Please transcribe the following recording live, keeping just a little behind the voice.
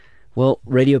Well,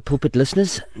 Radio Pulpit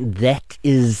listeners, that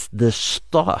is the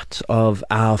start of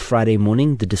our Friday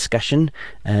morning, the discussion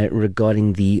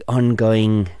regarding the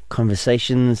ongoing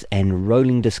conversations and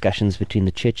rolling discussions between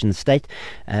the church and the state.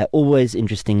 Always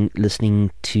interesting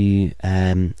listening to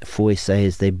 4SA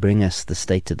as they bring us the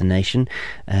state of the nation.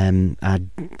 I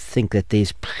think that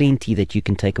there's plenty that you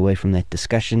can take away from that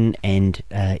discussion and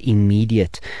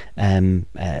immediate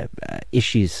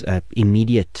issues,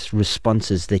 immediate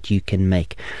responses that you can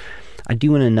make. I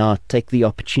do want to now take the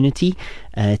opportunity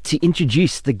to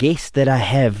introduce the guest that I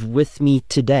have with me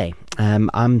today.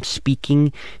 I'm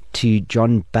speaking to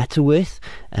John Butterworth.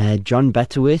 John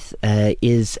Butterworth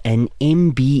is an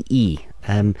MBE.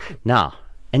 Now,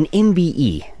 an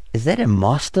MBE, is that a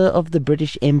master of the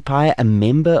British Empire, a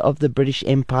member of the British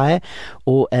Empire,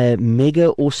 or a mega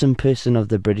awesome person of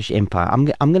the British Empire? I'm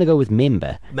going to go with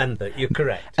member. Member, you're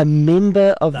correct. A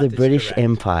member of the British correct.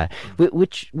 Empire,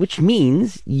 which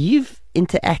means you've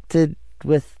interacted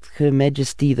with Her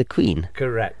Majesty the Queen.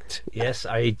 Correct. Yes,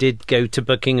 I did go to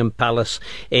Buckingham Palace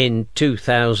in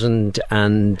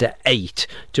 2008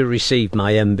 to receive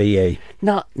my MBE.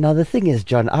 Now the thing is,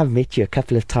 John, I've met you a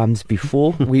couple of times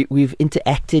before. We've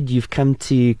interacted. You've come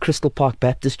to Crystal Park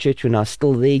Baptist Church when I was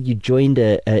still there. You joined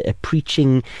a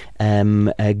preaching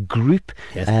group,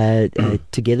 yes.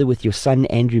 Together with your son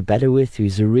Andrew Butterworth,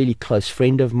 who's a really close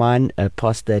friend of mine,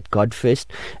 pastor at God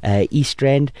First, East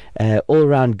Strand, all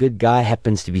around good guy.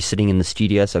 Happens to be sitting in the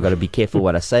studio, so I've got to be careful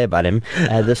what I say about him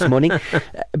this morning.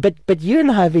 But you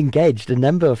and I have engaged a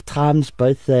number of times,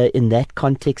 both in that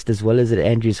context as well as at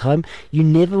Andrew's home. You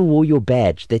never wore your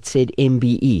badge that said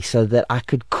MBE so that I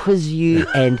could quiz you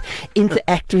and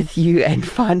interact with you and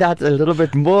find out a little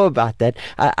bit more about that.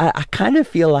 I kind of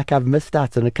feel like I've missed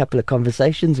out on a couple of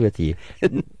conversations with you.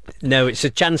 No, it's a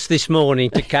chance this morning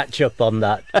to catch up on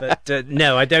that. But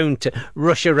no, I don't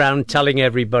rush around telling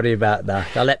everybody about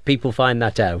that. I let people find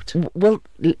that out. Well,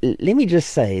 let me just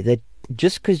say that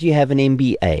just because you have an an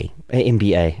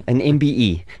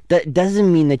MBE, that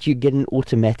doesn't mean that you get an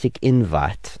automatic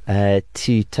invite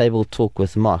to Table Talk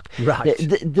with Mark. Right.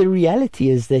 The reality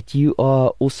is that you are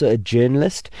also a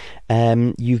journalist.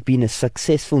 You've been a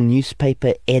successful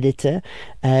newspaper editor,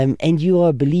 and you are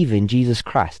a believer in Jesus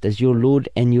Christ as your Lord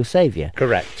and your Savior.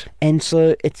 Correct. And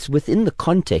so it's within the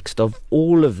context of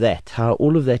all of that, how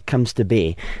all of that comes to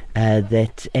bear,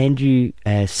 that Andrew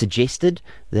suggested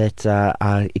that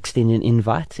I extend an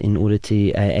invite in order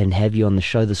to and have you on the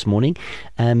show this morning.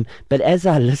 But as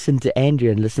I listened to Andrew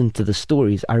and listened to the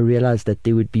stories, I realized that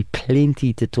there would be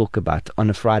plenty to talk about on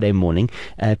a Friday morning,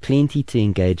 plenty to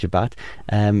engage about,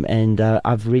 and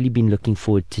I've really been looking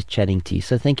forward to chatting to you.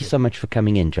 So thank you so much for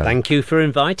coming in, John. Thank you for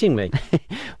inviting me.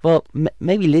 Well,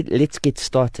 maybe let's get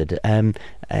started.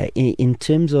 In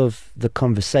terms of the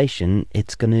conversation,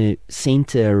 it's going to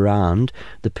center around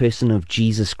the person of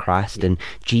Jesus Christ, and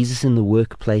Jesus in the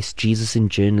workplace, Jesus in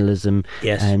journalism,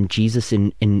 yes. Jesus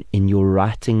in your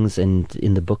writings and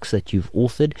in the books that you've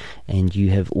authored, and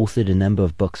you have authored a number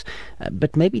of books.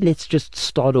 But maybe let's just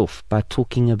start off by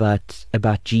talking about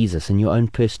Jesus and your own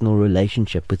personal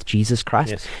relationship with Jesus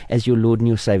Christ, yes, as your Lord and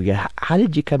your Savior. How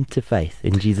did you come to faith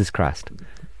in Jesus Christ?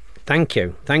 Thank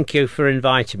you. Thank you for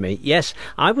inviting me. Yes,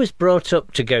 I was brought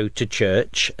up to go to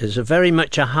church. There's very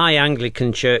much a high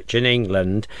Anglican church in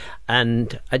England,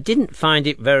 and I didn't find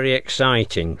it very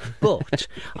exciting. But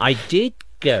I did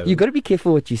go. You've got to be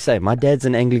careful what you say. My dad's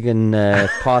an Anglican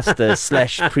pastor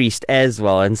 / priest as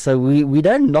well, and so we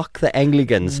don't knock the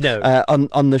Anglicans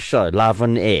on the show, live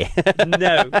on air.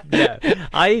 No.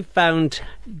 I found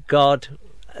God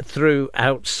through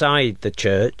outside the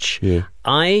church. Yeah.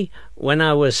 When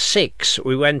I was 6,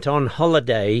 we went on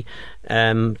holiday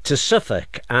to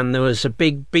Suffolk, and there was a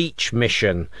big beach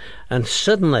mission, and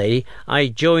suddenly I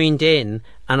joined in,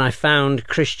 and I found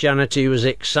Christianity was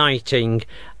exciting,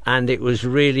 and it was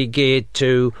really geared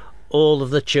to all of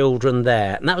the children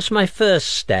there, and that was my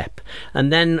first step.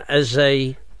 And then as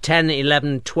a 10,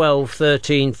 11, 12,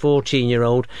 13,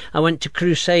 14-year-old, I went to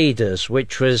Crusaders,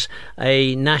 which was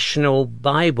a national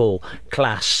Bible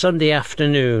class, Sunday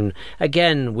afternoon,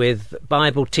 again with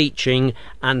Bible teaching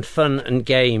and fun and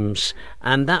games.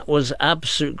 And that was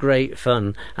absolute great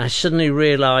fun. I suddenly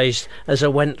realised as I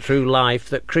went through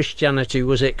life that Christianity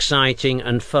was exciting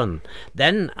and fun.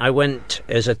 Then I went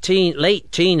as a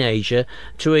late teenager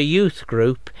to a youth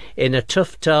group in a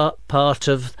tough part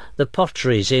of the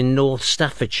Potteries in North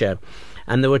Staffordshire.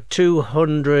 And there were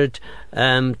 200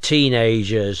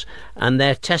 teenagers, and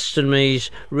their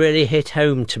testimonies really hit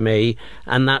home to me,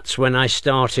 and that's when I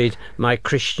started my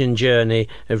Christian journey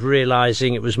of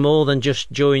realising it was more than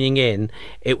just joining in,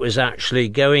 it was actually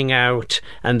going out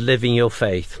and living your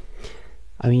faith.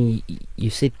 I mean, you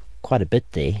said quite a bit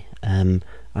there.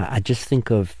 I just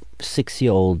think of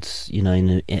 6-year-olds,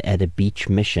 at a beach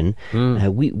mission.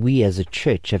 We as a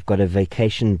church have got a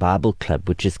vacation Bible club,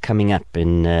 which is coming up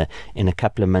in a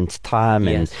couple of months' time,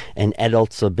 Yes. and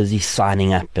adults are busy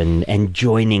signing up and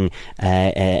joining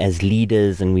as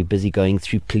leaders, and we're busy going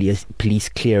through police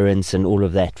clearance and all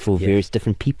of that for various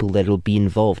different people that will be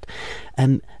involved.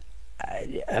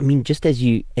 I mean, just as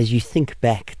you think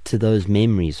back to those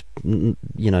memories,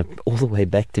 all the way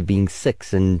back to being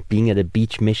 6 and being at a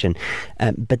beach mission,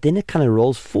 but then it kind of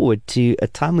rolls forward to a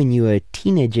time when you were a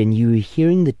teenager and you were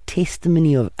hearing the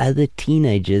testimony of other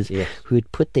teenagers who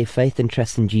had put their faith and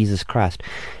trust in Jesus Christ.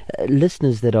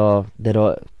 Listeners that are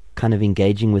kind of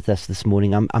engaging with us this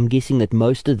morning, I'm guessing that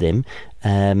most of them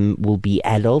will be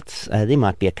adults. There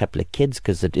might be a couple of kids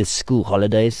because it is school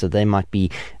holidays, so they might be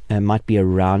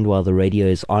around while the radio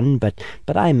is on. But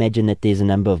I imagine that there's a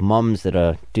number of moms that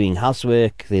are doing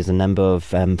housework. There's a number of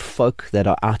folk that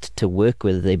are out to work,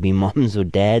 whether they be moms or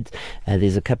dads.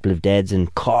 There's a couple of dads in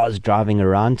cars driving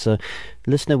around. So,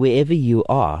 listener, wherever you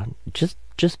are, just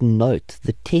note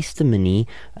the testimony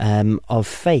of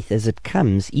faith as it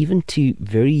comes even to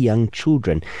very young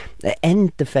children,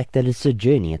 and the fact that it's a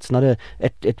journey. It's not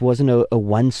it wasn't a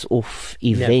once-off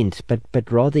event,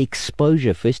 but rather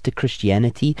exposure first to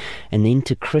Christianity and then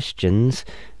to Christians,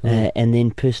 and then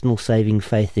personal saving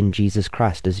faith in Jesus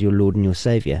Christ as your Lord and your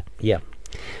Savior. Yeah.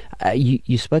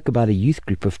 You spoke about a youth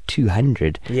group of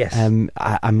 200. Yes.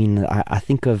 I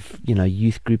think of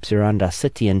youth groups around our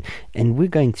city, and we're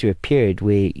going through a period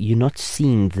where you're not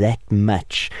seeing that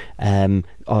much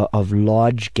of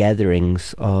large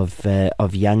gatherings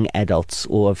of young adults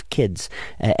or of kids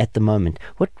at the moment.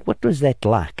 What was that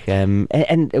like? And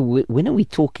when are we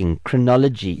talking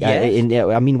chronology? Yes.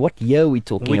 What year are we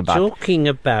talking about? We're talking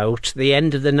about the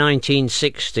end of the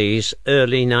 1960s,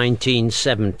 early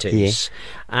 1970s. Yes.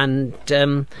 And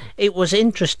it was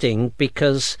interesting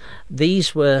because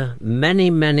these were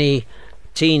many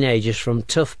teenagers from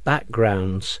tough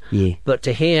backgrounds, but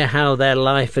to hear how their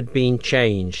life had been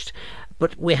changed.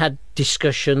 But we had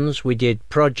discussions, we did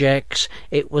projects,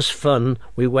 it was fun,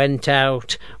 we went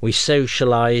out, we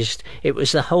socialised, it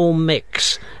was the whole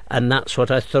mix, and that's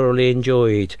what I thoroughly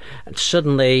enjoyed. And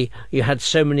suddenly you had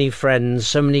so many friends,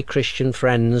 so many Christian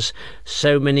friends,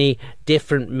 so many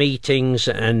different meetings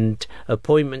and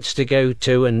appointments to go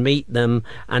to and meet them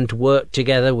and work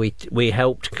together. We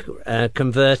helped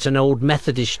convert an old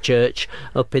Methodist church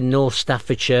up in North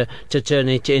Staffordshire to turn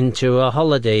it into a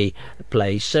holiday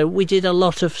place. So we did a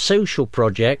lot of social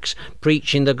projects,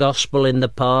 preaching the gospel in the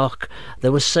park.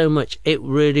 There was so much. It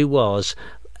really was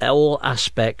all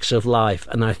aspects of life,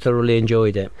 and I thoroughly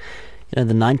enjoyed it. The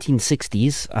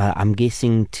 1960s, I'm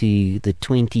guessing to the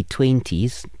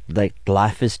 2020s, like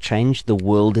life has changed, the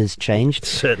world has changed. It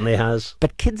certainly has.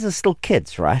 But kids are still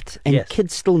kids, right? And yes.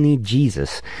 Kids still need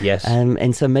Jesus. Yes.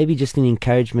 And so maybe just an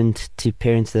encouragement to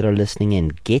parents that are listening in,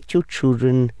 get your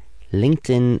children linked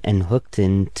in and hooked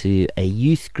into a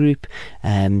youth group,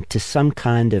 to some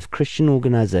kind of Christian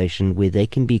organization where they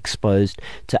can be exposed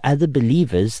to other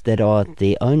believers that are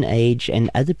their own age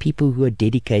and other people who are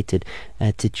dedicated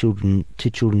to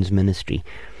children's ministry.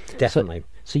 Definitely.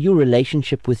 So your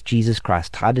relationship with Jesus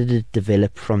Christ, how did it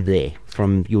develop from there,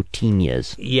 from your teen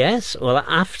years? Yes, well,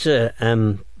 after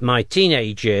my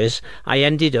teenage years, I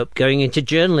ended up going into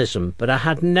journalism, but I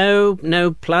had no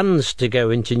plans to go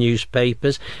into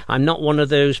newspapers. I'm not one of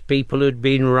those people who'd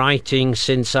been writing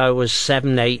since I was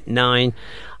 7, 8, 9.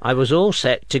 I was all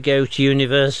set to go to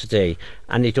university,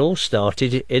 and it all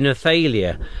started in a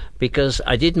failure because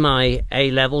I did my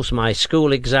A-levels, my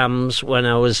school exams, when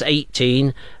I was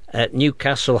 18 at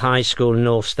Newcastle High School in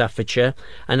North Staffordshire,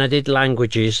 and I did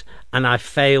languages, and I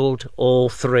failed all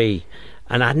 3.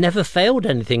 And I'd never failed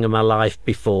anything in my life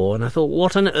before, and I thought,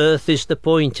 what on earth is the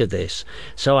point of this?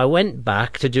 So I went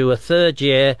back to do a 3rd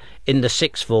year in the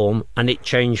 6th form, and it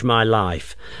changed my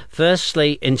life.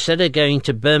 Firstly, instead of going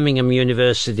to Birmingham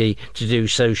University to do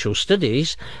social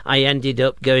studies, I ended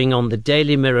up going on the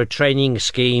Daily Mirror training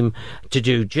scheme to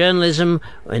do journalism,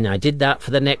 and I did that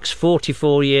for the next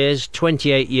 44 years,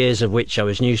 28 years of which I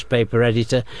was newspaper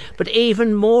editor. But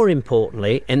even more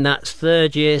importantly, in that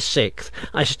 3rd year, 6th,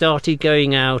 I started going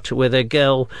going out with a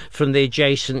girl from the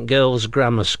adjacent girls'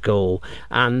 grammar school.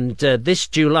 And this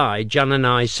July, John and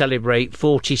I celebrate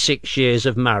 46 years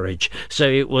of marriage. So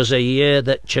it was a year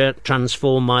that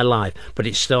transformed my life, but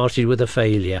it started with a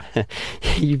failure.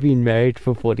 You've been married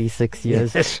for 46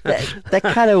 years. Yes. That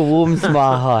kind of warms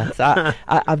my heart.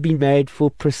 I've been married for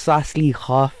precisely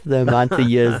half the amount of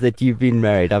years that you've been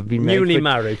married. I've been newly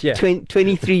married, yeah.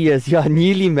 23 years. Yeah,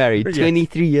 newly married, Yes.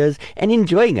 23 years, and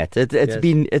enjoying it.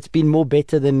 It's been more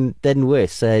better than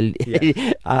worse.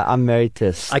 Yes. I'm married to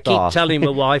a star. I keep telling my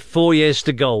wife 4 years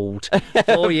to gold.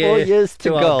 4 years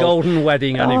to our gold. Golden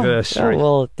wedding anniversary.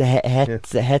 Well,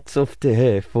 hats off to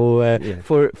her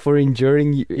for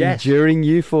enduring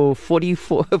you for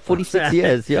 46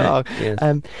 years. Yeah.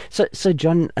 Yes. So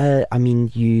John, I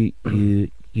mean, you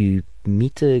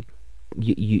meet a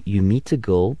you meet a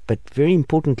goal, but very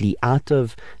importantly, out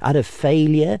of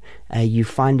failure, you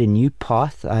find a new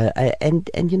path, and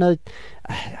you know,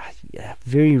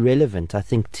 very relevant, I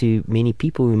think, to many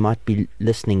people who might be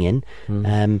listening in.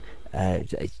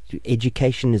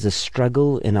 Education is a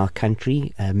struggle in our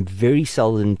country. Very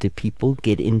seldom do people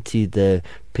get into the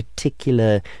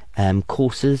particular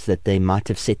courses that they might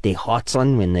have set their hearts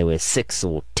on when they were 6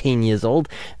 or 10 years old.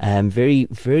 Very,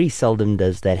 very seldom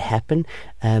does that happen.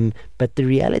 But the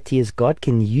reality is God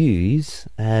can use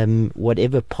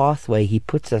whatever pathway He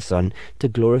puts us on to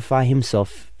glorify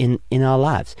Himself in our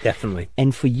lives. Definitely.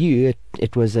 And for you,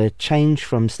 it was a change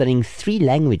from studying 3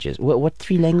 languages. What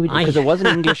 3 languages? Because it wasn't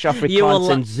English, Afrikaans,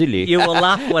 and Zulu. You will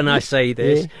laugh when I say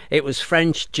this. Yeah. It was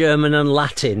French, German, and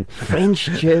Latin. French,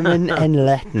 German, and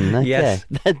Latin. Okay. Yes.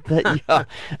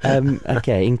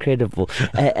 Okay, incredible.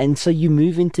 And so you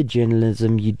move into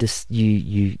journalism.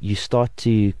 You start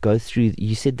to go through.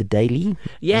 You said the Daily.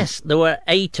 Yes, there were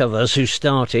 8 of us who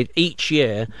started. Each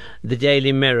year, the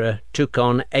Daily Mirror took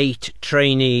on 8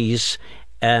 trainees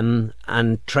and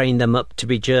trained them up to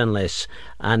be journalists.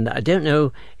 And I don't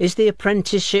know, is the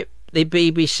apprenticeship, the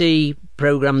BBC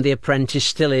programme The Apprentice,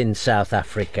 still in South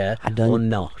Africa or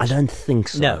not? I don't think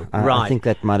so. No, right. I think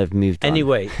that might have moved on.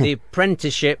 Anyway, the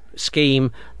apprenticeship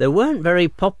scheme, they weren't very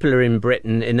popular in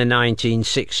Britain in the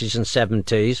 1960s and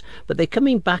 70s, but they're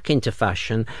coming back into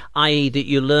fashion, i.e. that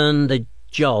you learn the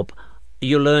job,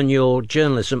 you learn your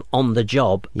journalism on the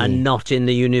job and not in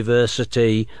the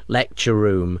university lecture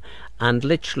room. And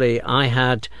literally, I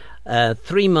had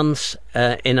 3 months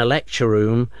in a lecture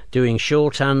room doing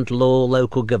shorthand, law,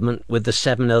 local government with the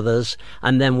 7 others,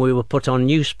 and then we were put on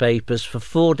newspapers for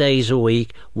 4 days a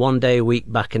week, 1 day a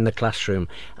week back in the classroom.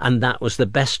 And that was the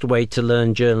best way to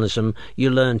learn journalism.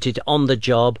 You learnt it on the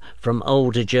job from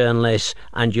older journalists,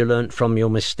 and you learnt from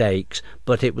your mistakes,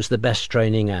 but it was the best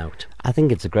training out. I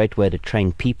think it's a great way to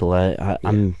train people.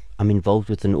 I'm involved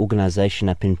with an organisation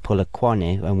up in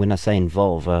Polokwane, and when I say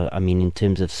involve, I mean in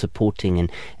terms of supporting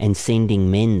and sending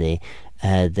men there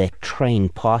that train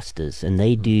pastors, and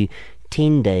they do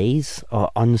 10 days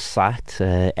on site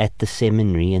at the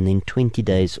seminary, and then 20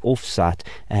 days off site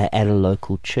at a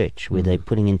local church where they're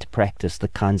putting into practice the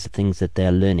kinds of things that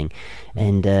they're learning.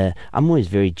 And I'm always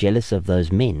very jealous of those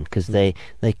men, because they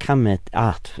come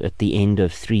out at the end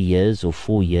of 3 years or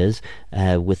 4 years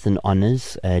with an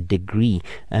honours degree,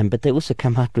 but they also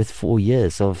come out with 4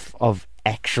 years of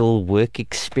actual work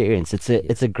experience.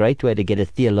 It's a great way to get a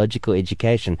theological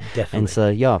education. Definitely. And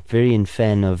so very in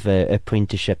fan of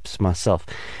apprenticeships myself.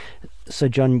 So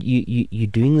John, you're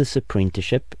doing this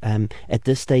apprenticeship. At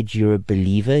this stage, you're a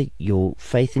believer. Your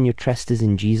faith and your trust is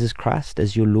in Jesus Christ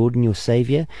as your Lord and your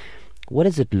Saviour. What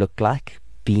does it look like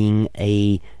being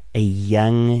a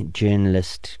young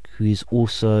journalist who is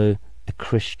also a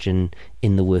Christian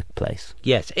in the workplace?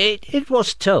 Yes, it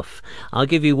was tough. I'll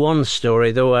give you one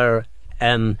story. There were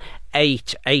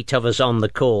eight of us on the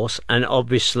course, and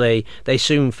obviously they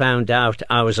soon found out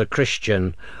I was a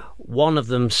Christian. One of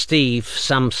them, Steve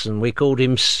Sampson, we called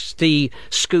him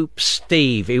Scoop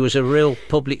Steve. He was a real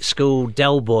public school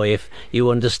Del Boy, if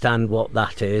you understand what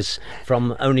that is,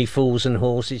 from Only Fools and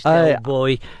Horses, Del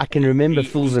Boy. I can remember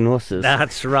Fools and Horses.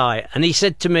 That's right. And he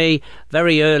said to me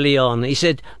very early on, he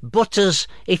said, Butters,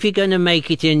 if you're going to make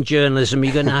it in journalism,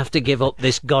 you're going to have to give up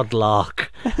this godlark.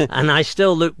 And I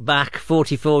still look back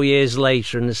 44 years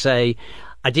later and say,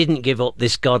 I didn't give up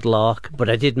this godlark, but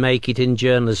I did make it in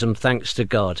journalism, thanks to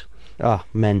God. Oh,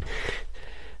 man.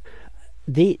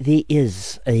 There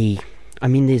is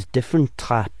there's different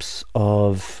types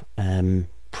of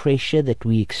pressure that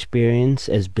we experience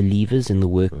as believers in the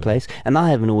workplace. And I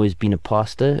haven't always been a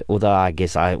pastor, although I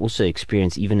guess I also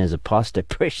experience, even as a pastor,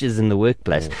 pressures in the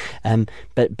workplace.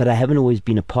 But I haven't always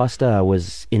been a pastor. I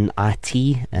was in IT,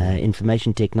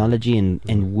 information technology,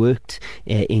 and worked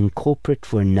in corporate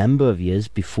for a number of years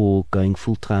before going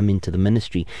full-time into the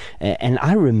ministry. And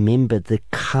I remember the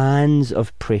kinds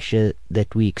of pressure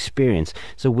that we experience.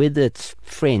 So whether it's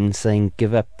friends saying,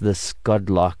 give up this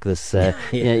godlike, this this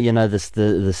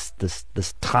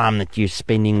time that you're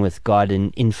spending with God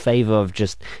in favor of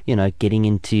just getting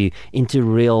into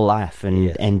real life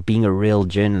and being a real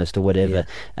journalist or whatever.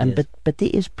 But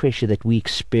there is pressure that we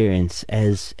experience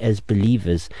as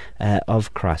believers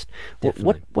of Christ.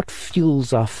 What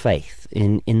fuels our faith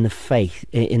in the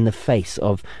face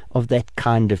of that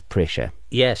kind of pressure?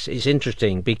 Yes, it's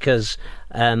interesting because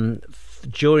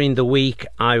during the week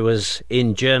I was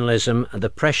in journalism, the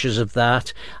pressures of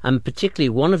that, and particularly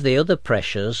one of the other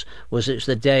pressures was it's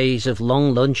the days of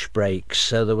long lunch breaks,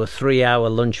 so there were 3-hour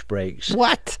lunch breaks.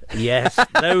 What? Yes,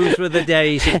 those were the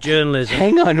days of journalism.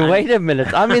 Hang on, wait a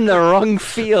minute, I'm in the wrong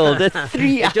field. A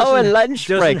 3-hour lunch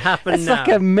break. Happen it's now. Like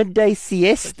a midday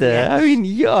siesta. Yes. I mean,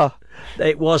 yeah.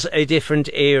 It was a different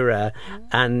era,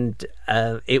 and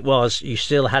you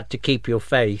still had to keep your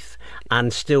faith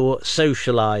and still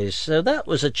socialise. So that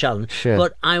was a challenge. Sure.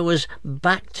 But I was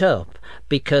backed up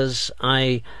because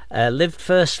I lived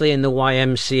firstly in the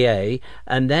YMCA,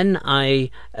 and then I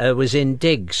was in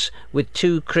digs with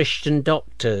 2 Christian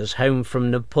doctors home from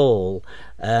Nepal,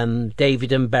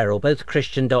 David and Beryl, both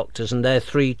Christian doctors, and their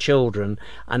 3 children,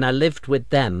 and I lived with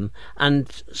them.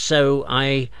 And so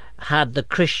I had the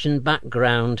Christian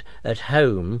background at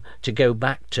home to go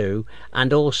back to,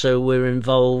 and also we're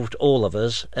involved, all of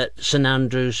us, at St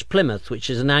Andrew's, Plymouth, which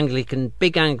is an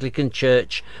big Anglican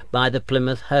church by the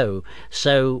Plymouth Hoe.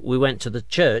 So we went to the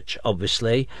church,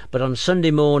 obviously, but on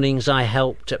Sunday mornings I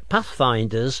helped at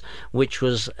Pathfinders, which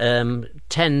was 10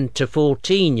 to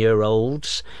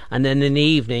 14-year-olds, and then in the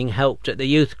evening helped at the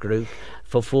youth group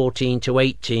for 14 to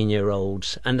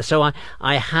 18-year-olds. And so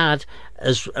I had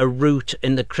as a root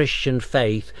in the Christian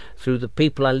faith through the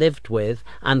people I lived with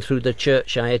and through the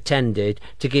church I attended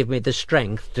to give me the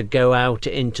strength to go out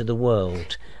into the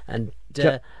world. And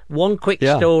one quick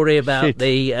story about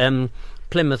the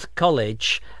Plymouth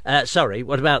College,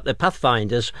 what about the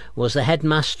Pathfinders, was the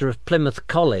headmaster of Plymouth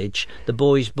College, the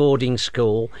boys' boarding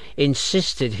school,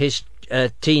 insisted his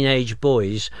teenage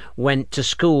boys went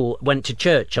to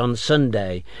church on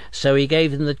Sunday, so he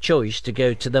gave them the choice to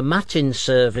go to the Matin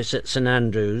service at St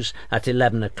Andrews at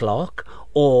 11 o'clock,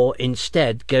 or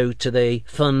instead go to the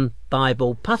fun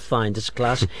Bible Pathfinders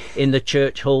class in the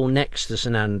church hall next to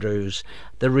St Andrews.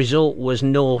 The result was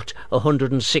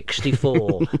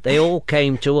 164. They all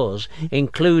came to us,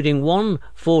 including one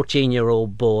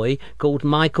 14-year-old boy called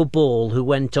Michael Ball, who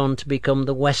went on to become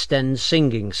the West End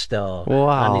singing star.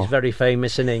 Wow. And he's very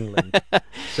famous in England.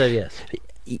 So, yes.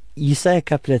 You say a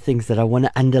couple of things that I want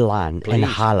to underline and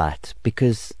highlight,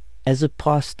 because as a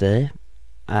pastor,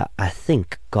 I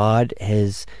think God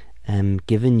has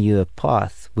given you a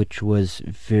path which was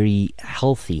very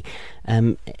healthy.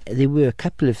 There were a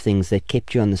couple of things that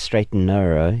kept you on the straight and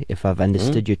narrow, if I've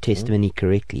understood your testimony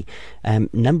correctly.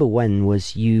 Number one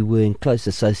was you were in close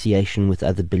association with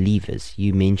other believers.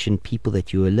 You mentioned people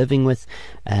that you were living with,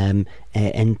 and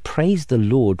praise the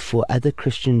Lord for other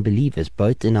Christian believers,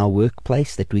 both in our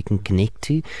workplace that we can connect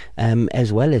to,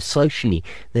 as well as socially,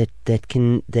 that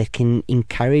can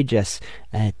encourage us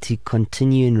to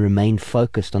continue and remain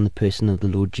focused on the person of the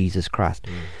Lord Jesus Christ.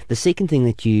 The second thing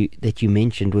that you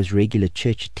mentioned was regular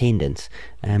church attendance.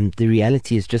 The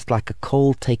reality is, just like a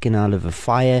coal taken out of a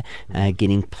fire,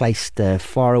 getting placed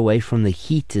far away from the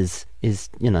heat is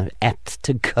apt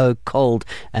to go cold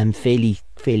fairly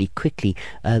quickly.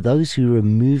 Those who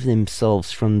remove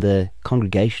themselves from the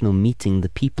congregational meeting, the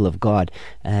people of God,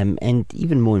 and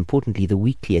even more importantly, the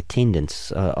weekly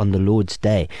attendance on the Lord's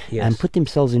Day, put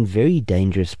themselves in very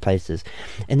dangerous places.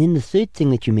 And then the third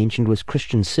thing that you mentioned was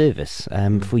Christian service.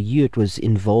 For you, it was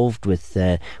involved with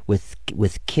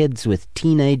kids, with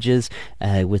teenagers,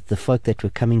 with the folk that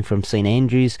were coming from St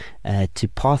Andrews to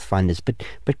Pathfinders,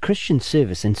 but Christian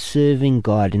service and serving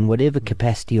God in whatever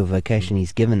capacity or vocation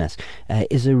He's given us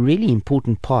is a really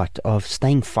important part of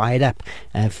staying fired up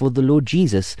for the Lord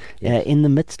Jesus in the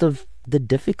midst of the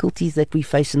difficulties that we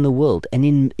face in the world, and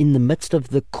in the midst of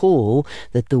the call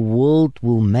that the world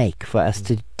will make for us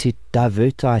to to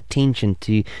divert our attention,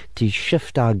 to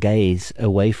shift our gaze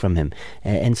away from him.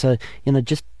 And so,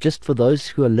 just for those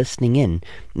who are listening in,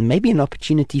 maybe an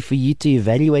opportunity for you to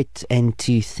evaluate and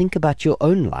to think about your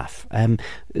own life.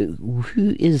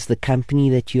 Who is the company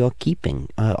that you are keeping?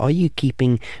 Are you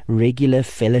keeping regular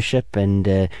fellowship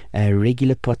and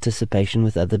regular participation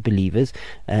with other believers?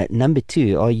 Number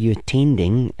two, are you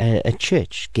attending a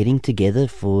church, getting together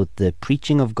for the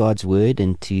preaching of God's word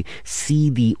and to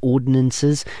see the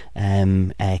ordinances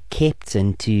kept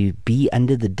and to be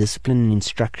under the discipline and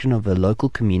instruction of a local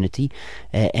community?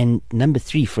 And number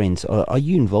three, friends, are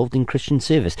you involved in Christian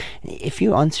service? If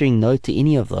you're answering no to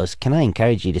any of those, can I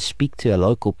encourage you to speak to a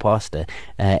local pastor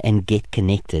and get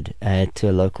connected to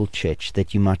a local church,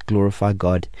 that you might glorify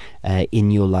God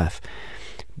in your life?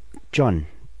 John,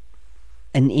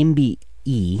 an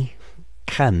MBE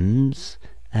comes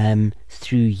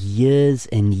through years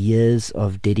and years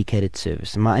of dedicated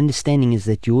service. My understanding is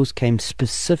that yours came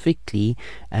specifically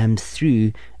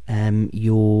through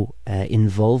your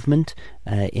involvement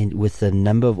with a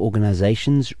number of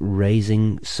organizations,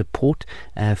 raising support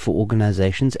for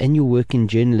organizations, and your work in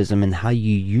journalism, and how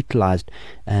you utilized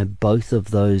both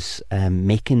of those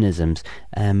mechanisms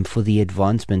for the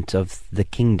advancement of the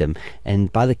kingdom.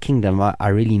 And by the kingdom, I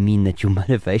really mean that your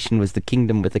motivation was the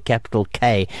kingdom with a capital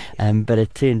K, but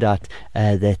it turned out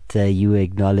that you were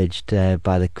acknowledged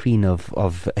by the Queen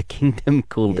of a kingdom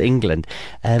called England.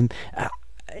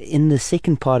 In the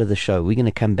second part of the show, we're going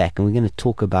to come back and we're going to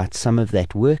talk about some of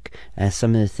that work,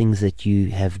 some of the things that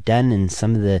you have done, and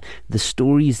some of the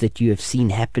stories that you have seen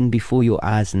happen before your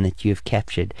eyes and that you have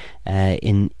captured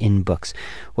in books.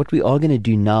 What we are going to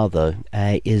do now, though,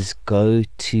 is go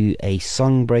to a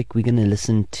song break. We're going to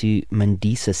listen to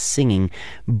Mandisa singing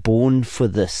Born for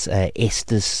This,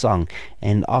 Esther's song,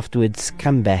 and afterwards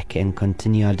come back and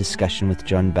continue our discussion with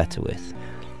John Butterworth.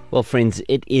 Well, friends,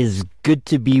 it is good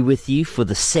to be with you for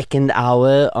the second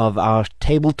hour of our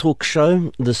Table Talk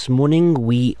show. This morning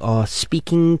we are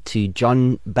speaking to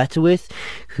John Butterworth,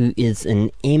 who is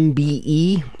an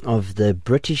MBE of the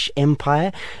British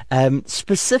Empire,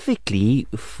 specifically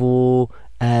for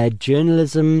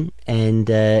journalism and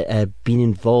been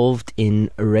involved in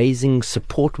raising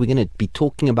support. We're going to be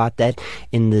talking about that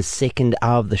in the second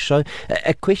hour of the show.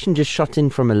 A question just shot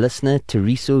in from a listener,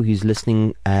 Teresa, who's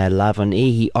listening live on air.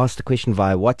 He asked the question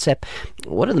via WhatsApp: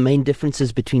 what are the main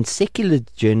differences between secular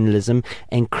journalism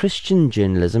and Christian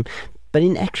journalism? But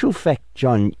in actual fact,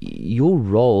 John, your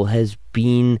role has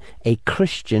been a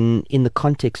Christian in the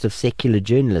context of secular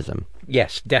journalism.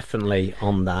 Yes, definitely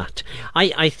on that.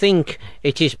 I think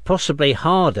it is possibly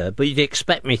harder, but you'd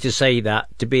expect me to say that,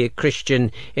 to be a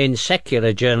Christian in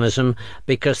secular journalism,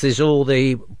 because there's all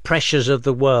the pressures of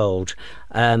the world.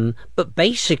 But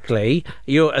basically,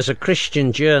 you're, as a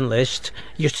Christian journalist,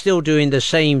 you're still doing the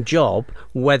same job,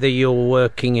 whether you're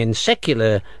working in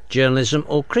secular journalism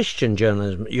or Christian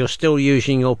journalism. You're still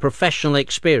using your professional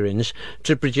experience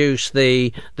to produce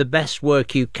the best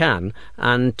work you can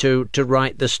and to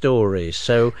write the stories.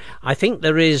 So I think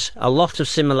there is a lot of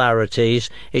similarities.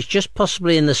 It's just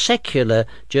possibly in the secular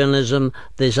journalism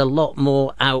there's a lot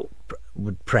more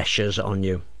outward pressures on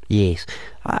you. Yes,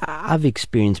 I've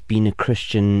experienced being a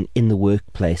Christian in the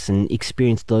workplace and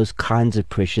experienced those kinds of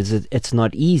pressures. It's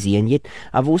not easy, and yet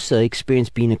I've also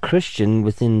experienced being a Christian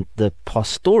within the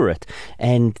pastorate,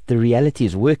 and the reality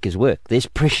is work is work. There's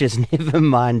pressures, never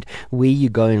mind where you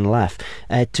go in life.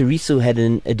 Teresa had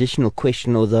an additional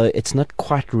question, although it's not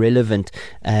quite relevant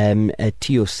to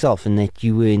yourself, in that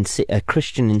you were a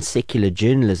Christian in secular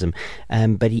journalism,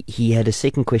 but he had a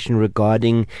second question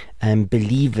regarding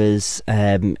believers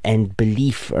and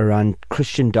belief around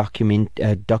Christian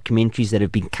documentaries that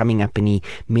have been coming up, and he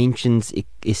mentions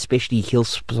especially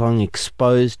Hillsong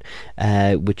Exposed,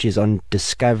 which is on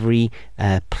Discovery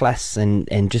Plus,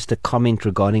 and just a comment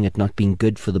regarding it not being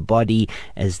good for the body,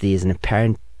 as there's an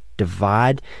apparent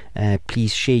divide.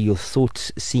 Please share your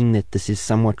thoughts, seeing that this is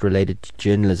somewhat related to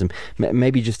journalism.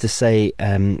 Maybe just to say,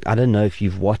 I don't know if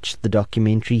you've watched the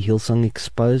documentary Hillsong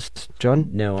Exposed, John?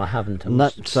 No, I haven't. I'm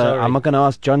not going to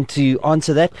ask John to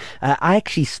answer that. I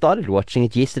actually started watching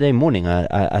it yesterday morning.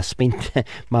 I spent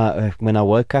when I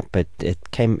woke up,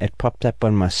 it popped up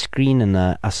on my screen, and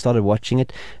I started watching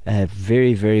it.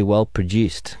 Very, very well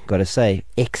produced, got to say,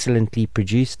 excellently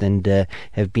produced, and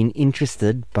have been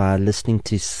interested by listening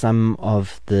to some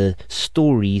of the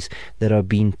stories that are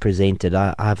being presented.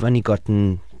 I've only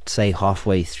gotten, say,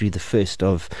 halfway through the first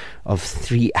of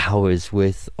 3 hours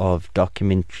worth of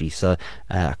documentary, so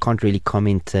I can't really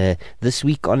comment this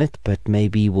week on it, but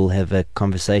maybe we'll have a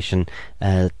conversation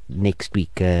next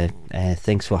week.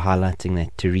 Thanks for highlighting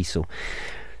that, Teresa.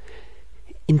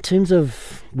 In terms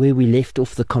of where we left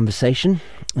off the conversation,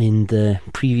 in the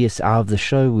previous hour of the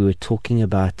show, we were talking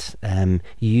about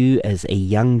you as a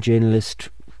young journalist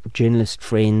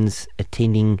friends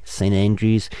attending St.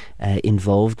 Andrews,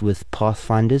 involved with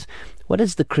Pathfinders. What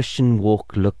does the Christian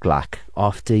walk look like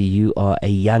after you are a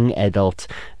young adult,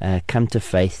 come to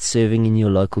faith, serving in your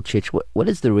local church? What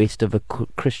does the rest of a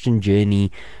Christian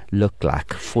journey look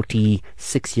like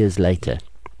 46 years later?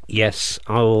 Yes,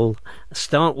 I'll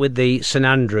start with the St.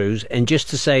 Andrews, and just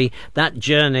to say that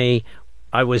journey,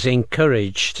 I was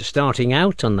encouraged starting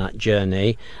out on that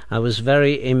journey. I was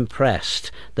very impressed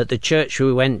that the church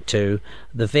we went to,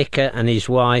 the vicar and his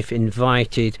wife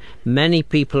invited many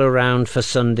people around for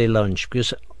Sunday lunch,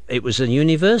 because it was a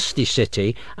university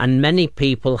city and many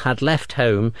people had left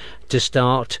home to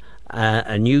start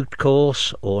a new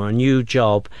course or a new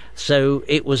job. So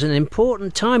it was an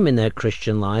important time in their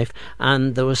Christian life,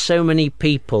 and there were so many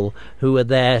people who were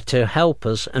there to help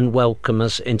us and welcome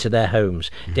us into their homes.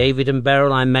 David and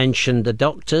Beryl, I mentioned the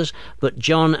doctors, but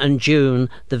John and June,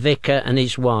 the vicar and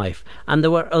his wife, and there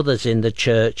were others in the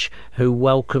church who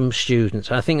welcomed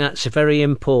students. I think that's very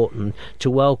important,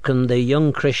 to welcome the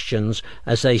young Christians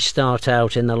as they start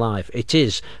out in their life. It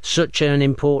is such an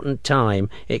important time.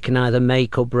 It can either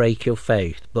make or break your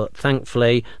faith, but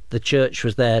thankfully the church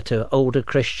was there to older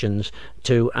Christians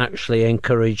to actually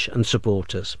encourage and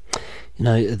support us. You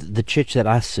know, the church that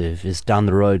I serve is down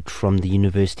the road from the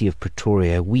University of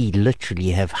Pretoria. We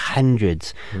literally have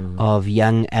hundreds of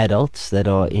young adults that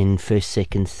are in first,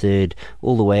 second, third,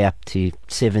 all the way up to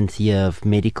seventh year of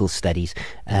medical studies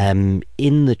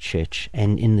in the church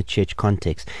and in the church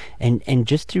context. And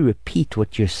just to repeat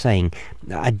what you're saying,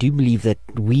 I do believe that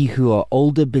we who are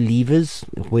older believers,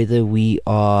 whether we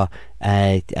are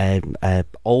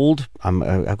old,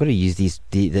 I've got to use these,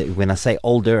 when I say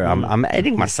older, I'm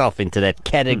adding myself into that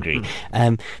category,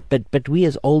 but we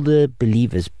as older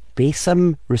believers bear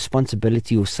some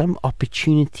responsibility or some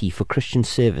opportunity for Christian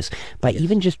service by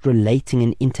even just relating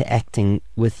and interacting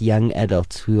with young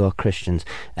adults who are Christians,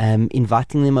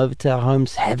 inviting them over to our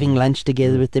homes, having lunch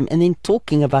together with them, and then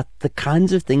talking about the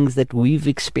kinds of things that we've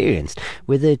experienced,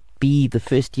 whether it be the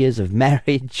first years of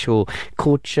marriage or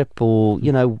courtship, or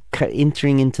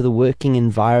entering into the working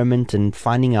environment and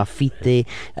finding our feet there.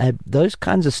 Those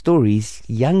kinds of stories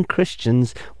young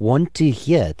Christians want to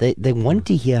hear. They want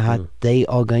to hear how they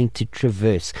are going to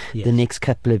traverse the next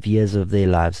couple of years of their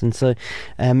lives. And so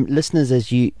listeners,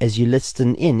 as you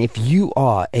listen in, if you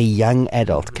are a young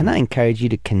adult, can I encourage you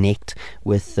to connect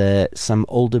with some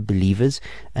older believers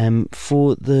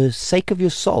for the sake of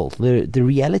your soul. The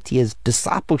reality is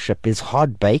discipleship is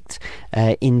hard-baked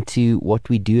into what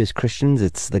we do as Christians.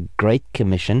 It's the Great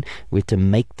Commission. We're to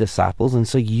make disciples, and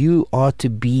so you are to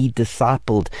be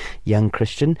discipled, young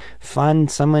Christian. Find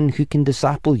someone who can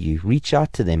disciple you. Reach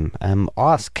out to them.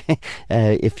 Ask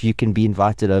if you can be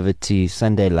invited over to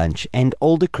Sunday lunch. And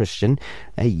older Christian,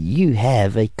 you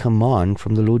have a command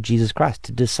from the Lord Jesus Christ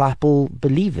to disciple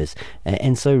believers,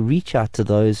 and so reach out to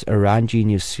those around you in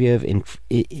your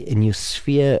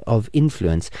sphere of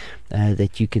influence,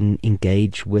 that you can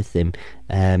engage with them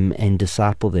and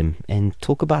disciple them and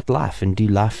talk about life and do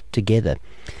life together.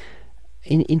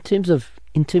 In terms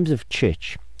of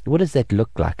church, what does that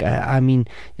look like? I mean,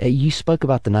 you spoke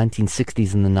about the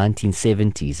 1960s and the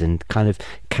 1970s and kind of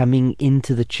coming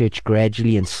into the church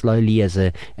gradually and slowly as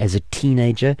a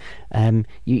teenager.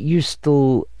 You're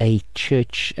still a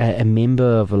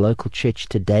member of a local church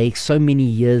today, so many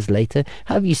years later.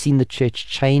 How have you seen the church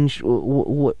change?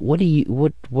 What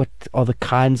are the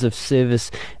kinds of service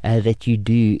that you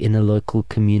do in a local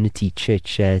community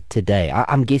church today?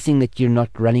 I'm guessing that you're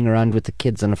not running around with the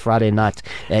kids on a Friday night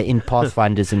in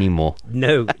Pathfinders anymore.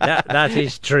 No, that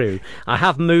is true. I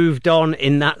have moved on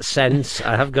in that sense.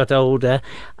 I have got older,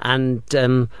 and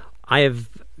I have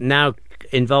now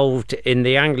involved in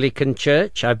the Anglican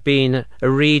Church. I've been a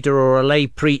reader or a lay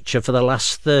preacher for the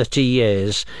last 30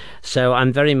 years, so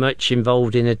I'm very much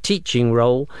involved in a teaching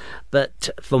role. But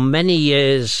for many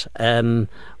years,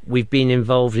 we've been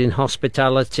involved in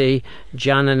hospitality.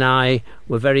 Jan and I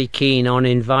were very keen on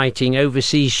inviting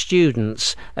overseas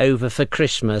students over for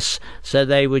Christmas so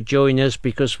they would join us,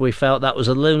 because we felt that was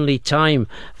a lonely time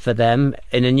for them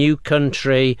in a new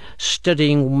country,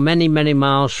 studying many, many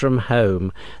miles from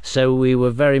home. So we were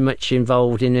very much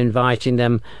involved in inviting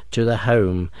them to the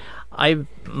home. I'm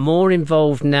more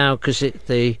involved now because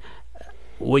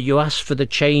you asked for the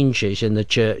changes in the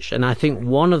church, and I think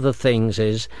one of the things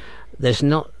is there's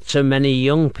not so many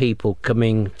young people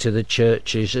coming to the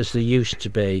churches as there used to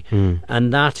be,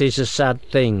 and that is a sad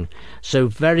thing. So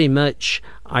very much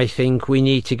I think we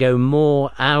need to go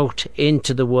more out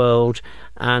into the world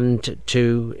and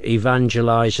to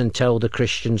evangelize and tell the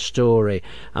Christian story.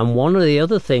 And one of the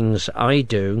other things I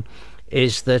do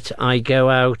is that I go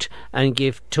out and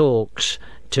give talks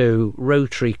to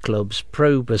Rotary clubs,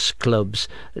 Probus clubs,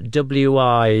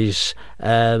 WIs,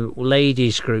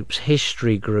 ladies groups,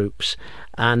 history groups,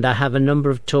 and I have a number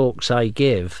of talks I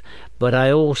give, but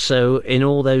I also, in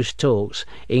all those talks,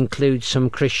 include some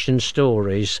Christian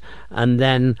stories and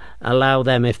then allow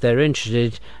them, if they're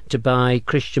interested, to buy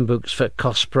Christian books for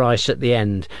cost price at the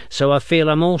end. So I feel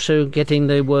I'm also getting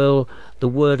the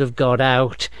Word of God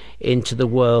out into the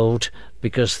world,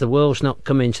 because the world's not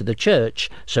come into the church,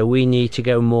 so we need to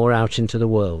go more out into the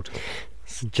world.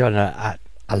 So John, I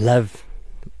love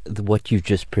what you've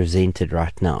just presented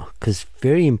right now, because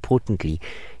very importantly,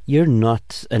 you're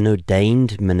not an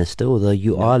ordained minister, although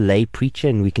you are a lay preacher,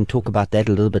 and we can talk about that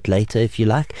a little bit later if you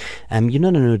like. You're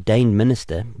not an ordained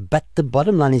minister, but the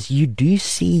bottom line is you do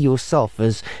see yourself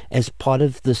as part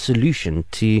of the solution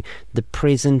to the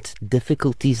present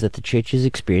difficulties that the church is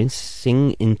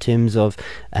experiencing in terms of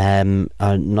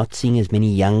not seeing as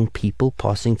many young people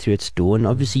passing through its door. And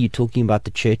obviously you're talking about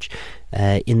the church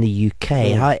in the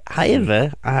UK.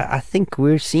 However, I think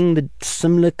we're seeing the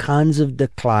similar kinds of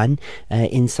decline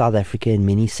in South Africa in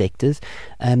many sectors.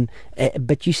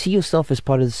 But you see yourself as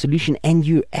part of the solution, and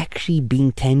you're actually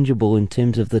being tangible in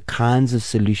terms of the kinds of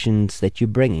solutions that you're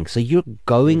bringing. So you're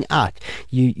going out,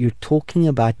 you're talking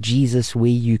about Jesus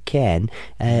where you can,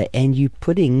 and you're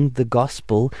putting the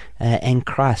gospel and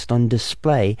Christ on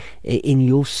display in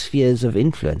your spheres of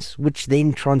influence, which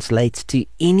then translates to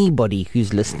anybody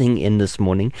who's listening in this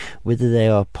morning, whether they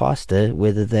are a pastor,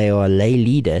 whether they are a lay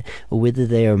leader, or whether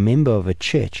they are a member of a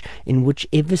church. In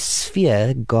whichever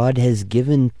sphere God has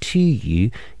given to you,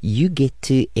 you get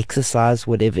to exercise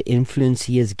whatever influence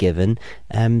He has given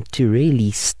to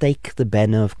really stake the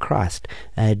banner of Christ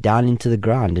down into the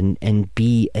ground and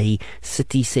be a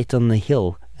city set on the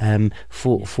hill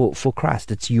for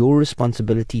Christ. It's your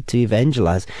responsibility to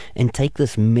evangelize and take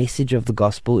this message of the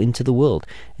gospel into the world,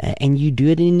 and you do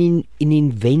it in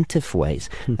inventive ways.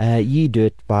 You do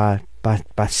it by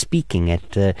speaking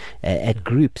at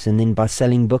groups, and then by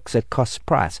selling books at cost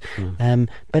price.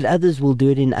 But others will do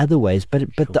it in other ways.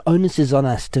 But the onus is on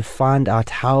us to find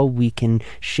out how we can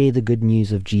share the good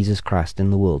news of Jesus Christ in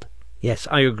the world. Yes,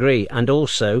 I agree. And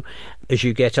also, as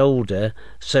you get older,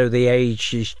 so the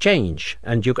ages change.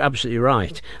 And you're absolutely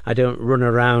right. I don't run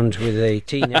around with the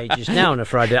teenagers now on a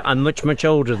Friday. I'm much, much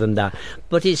older than that.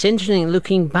 But it's interesting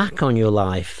looking back on your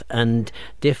life and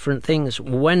different things.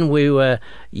 When we were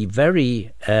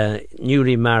very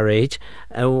newly married,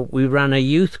 we ran a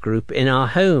youth group in our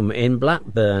home in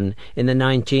Blackburn in the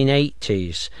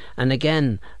 1980s. And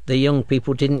again, the young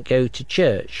people didn't go to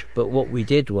church, but what we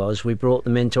did was we brought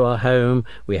them into our home,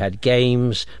 we had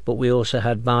games, but we also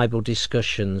had Bible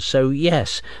discussions. So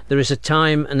yes, there is a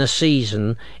time and a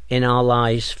season in our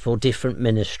lives for different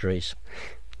ministries.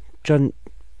 John,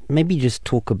 maybe just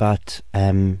talk about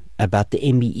the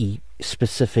MBE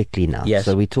specifically now. Yes.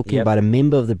 So we're talking about a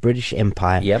member of the British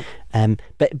Empire. Yep.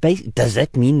 But does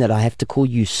that mean that I have to call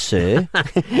you sir?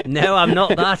 No, I'm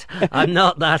not that. I'm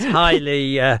not that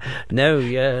highly.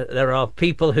 There are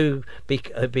people who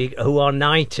are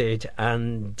knighted,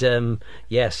 and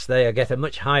yes, they get a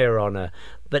much higher honour.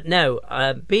 But no,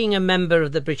 being a member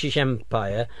of the British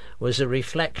Empire was a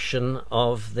reflection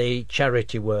of the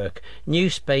charity work.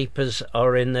 Newspapers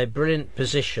are in the brilliant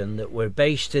position that we're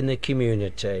based in the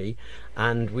community,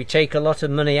 and we take a lot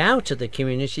of money out of the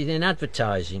community in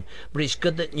advertising, but it's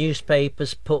good that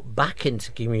newspapers put back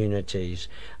into communities.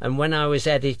 And when I was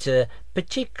editor,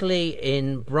 particularly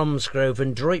in Bromsgrove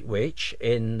and Droitwich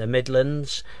in the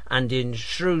Midlands, and in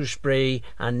Shrewsbury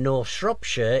and North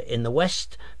Shropshire in the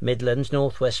West Midlands,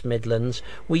 Northwest Midlands,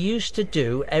 we used to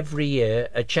do every year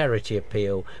a charity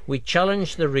appeal. We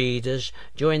challenged the readers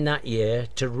during that year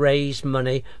to raise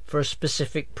money for a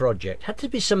specific project. It had to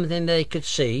be something they could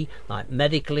see, like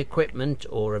medical equipment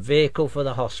or a vehicle for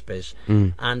the hospice.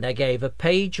 And I gave a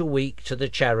page a week to the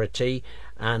charity,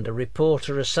 and a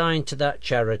reporter assigned to that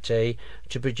charity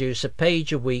to produce a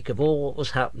page a week of all what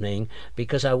was happening,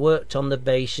 because I worked on the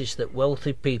basis that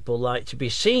wealthy people like to be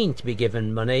seen to be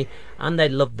given money, and they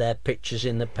loved their pictures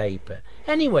in the paper.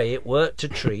 Anyway, it worked a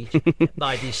treat.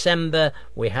 By December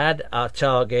we had our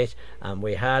target, and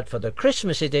we had, for the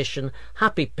Christmas edition,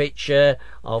 happy picture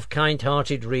of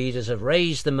kind-hearted readers have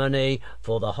raised the money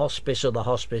for the hospice or the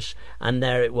hospice, and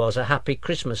there it was, a happy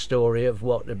Christmas story of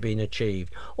what had been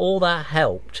achieved. All that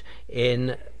helped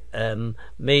in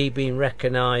me being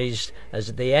recognised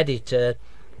as the editor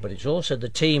but it's also the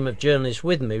team of journalists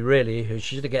with me, really, who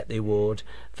should get the award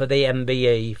for the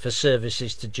MBE for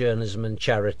services to journalism and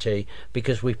charity,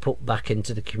 because we put back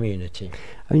into the community.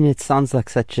 I mean, it sounds like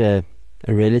such a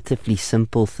relatively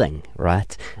simple thing,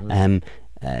 right?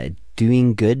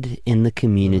 Doing good in the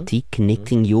community,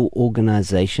 connecting your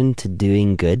organization to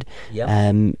doing good,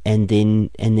 and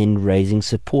then raising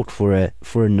support for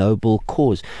a noble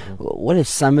cause. What are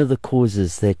some of the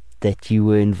causes that you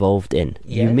were involved in?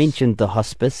 Yes. You mentioned the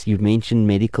hospice, you mentioned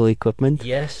medical equipment.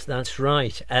 Yes, that's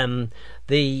right.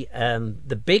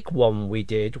 The big one we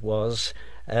did was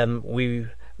we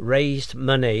raised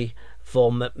money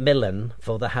for Macmillan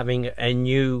for having a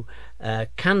new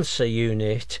cancer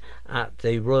unit at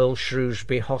the Royal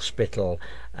Shrewsbury Hospital,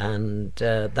 and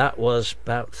that was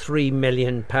about £3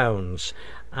 million.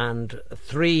 And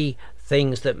three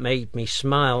things that made me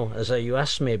smile as you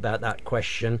asked me about that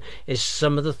question is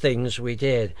some of the things we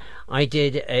did. I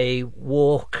did a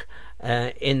walk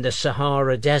in the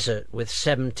Sahara Desert with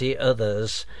 70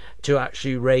 others to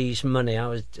actually raise money. I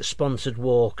was a sponsored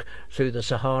walk through the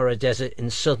Sahara Desert in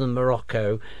southern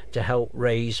Morocco to help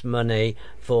raise money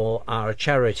for our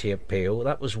charity appeal.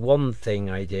 That was one thing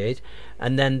I did.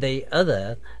 And then the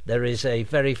other, there is a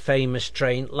very famous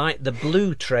train, like the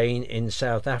Blue Train in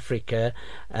South Africa,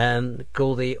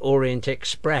 called the Orient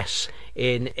Express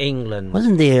in England.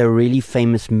 Wasn't there a really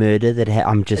famous murder that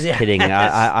I'm just kidding.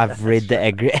 I've read the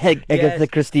Agatha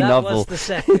Christie novel. That was the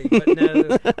setting, but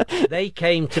no, they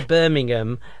came to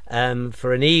Birmingham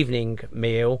for an evening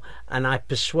meal, and I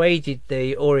persuaded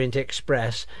the Orient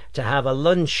Express to have a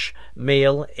lunch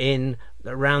meal in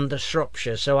around the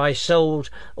Shropshire. So I sold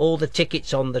all the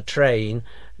tickets on the train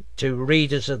to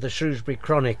readers of the Shrewsbury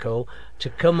Chronicle to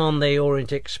come on the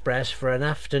Orient Express for an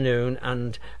afternoon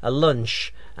and a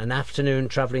lunch, an afternoon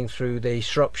travelling through the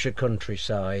Shropshire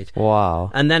countryside.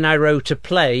 Wow. And then I wrote a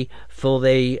play for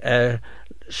the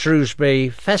Shrewsbury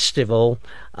Festival,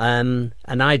 and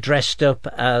I dressed up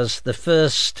as the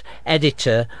first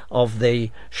editor of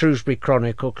the Shrewsbury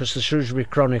Chronicle, because the Shrewsbury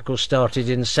Chronicle started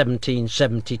in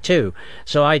 1772.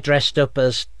 So I dressed up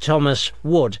as Thomas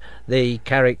Wood, the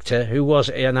character, who was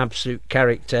an absolute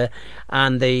character,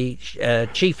 and the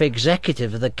chief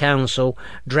executive of the council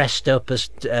dressed up as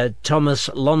Thomas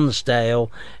Lonsdale,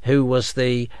 who was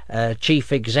the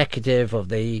chief executive of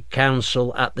the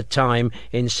council at the time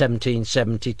in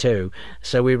 1772.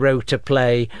 So we wrote a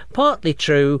play, partly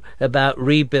true, about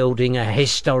rebuilding a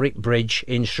historic bridge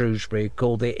in Shrewsbury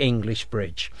called the English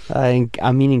Bridge. I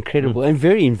mean, incredible and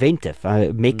very inventive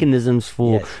mechanisms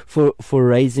for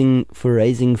raising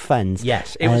funds.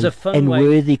 Yes, it was a fun and way.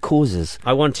 Worthy causes.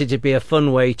 I wanted to be a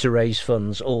fun way to raise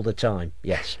funds all the time.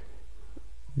 Yes.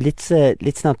 Let's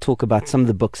now talk about some of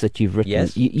the books that you've written.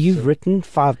 Yes. You've written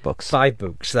 5 books. 5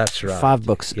 books, that's right. 5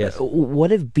 books. Yes.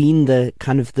 What have been the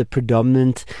kind of the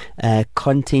predominant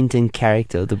content and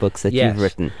character of the books that you've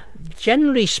written?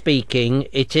 Generally speaking,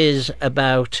 it is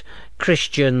about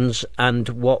Christians and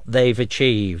what they've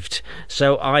achieved.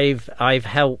 So I've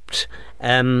helped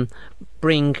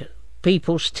bring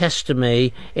people's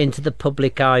testimony into the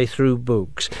public eye through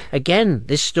books. Again,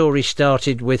 this story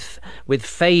started with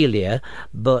failure,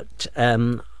 but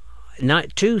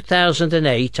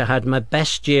 2008 I had my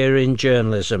best year in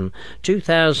journalism.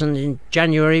 2000 in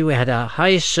January we had our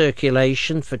highest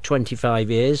circulation for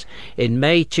 25 years. In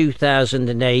May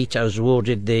 2008 I was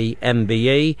awarded the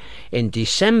MBE. In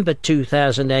December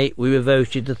 2008 we were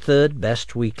voted the 3rd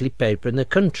best weekly paper in the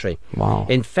country. Wow.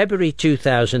 In February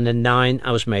 2009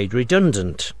 I was made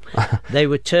redundant. They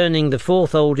were turning the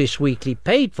 4th oldest weekly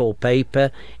paid for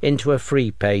paper into a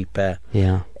free paper.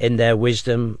 Yeah. In their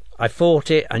wisdom, I fought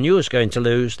it. I knew I was going to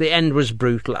lose. The end was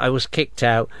brutal. I was kicked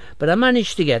out, but I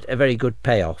managed to get a very good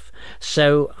payoff.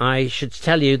 So I should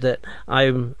tell you that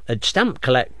I'm a stamp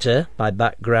collector by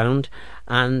background,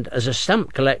 and as a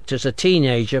stamp collector as a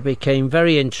teenager became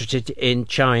very interested in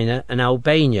China and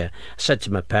Albania. I said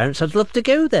to my parents, I'd love to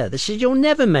go there. They said, you'll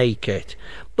never make it.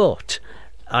 But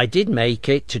I did make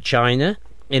it to China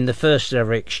in the first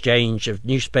ever exchange of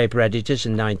newspaper editors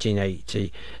in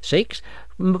 1986.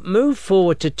 Moved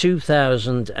forward to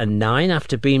 2009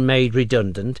 after being made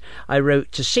redundant. I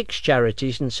wrote to 6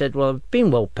 charities and said, well, I've been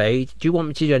well paid. Do you want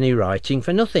me to do any writing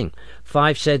for nothing?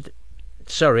 5 said,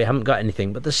 sorry, I haven't got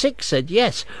anything. But the 6 said,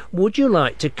 yes, would you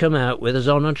like to come out with us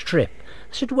on a trip?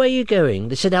 I said, where are you going?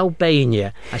 They said,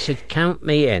 Albania. I said, count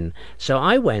me in. So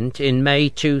I went in May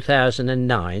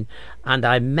 2009 and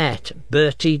I met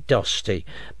Bertie Dosty.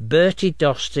 Bertie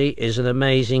Dosty is an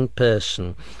amazing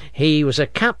person. He was a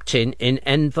captain in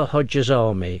Enver Hoxha's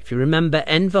army. If you remember,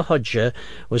 Enver Hoxha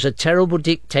was a terrible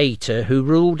dictator who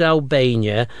ruled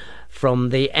Albania from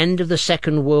the end of the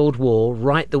Second World War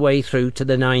right the way through to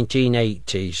the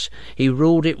 1980s. He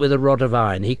ruled it with a rod of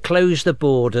iron. He closed the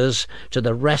borders to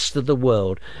the rest of the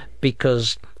world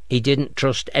because he didn't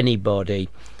trust anybody,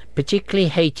 particularly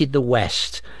hated the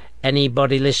West.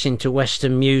 Anybody listening to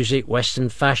Western music, Western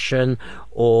fashion,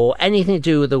 or anything to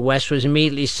do with the West was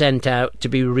immediately sent out to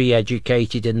be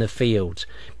re-educated in the fields.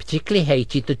 Particularly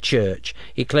hated the church.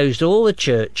 He closed all the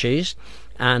churches,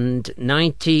 and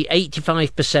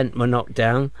 85% were knocked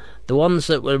down. The ones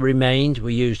that were remained were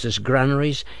used as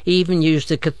granaries. He even used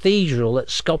the cathedral at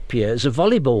Skopje as a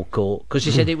volleyball court because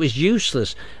he said it was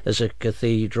useless as a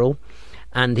cathedral.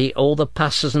 And all the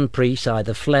pastors and priests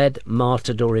either fled,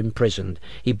 martyred or imprisoned.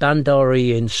 He banned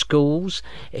RE in schools.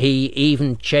 He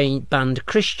even banned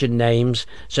Christian names,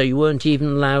 so you weren't even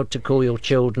allowed to call your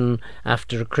children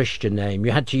after a Christian name.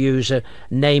 You had to use a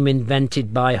name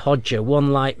invented by Hodja,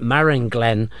 one like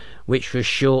Marenglen, which was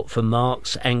short for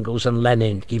Marx, Engels and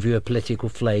Lenin, to give you a political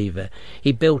flavour.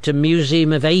 He built a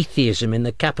museum of atheism in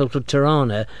the capital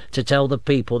Tirana to tell the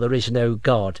people there is no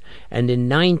God. And in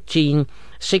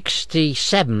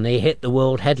 1967 he hit the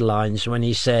world headlines when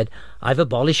he said, "I've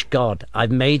abolished God.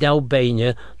 I've made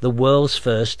Albania the world's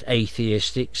first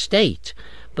atheistic state."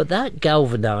 But that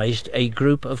galvanised a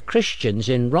group of Christians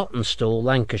in Rawtenstall,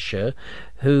 Lancashire,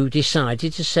 who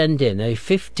decided to send in a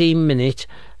 15-minute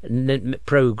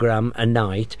programme a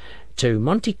night to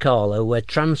Monte Carlo, where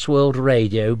Transworld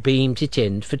Radio beamed it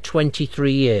in for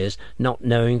 23 years, not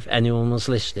knowing if anyone was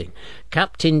listening.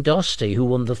 Captain Dosti, who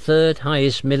won the third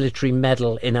highest military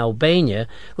medal in Albania,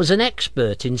 was an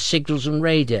expert in signals and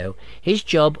radio. His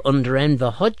job under Enver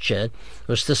Hoxha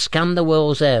was to scan the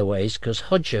world's airways, because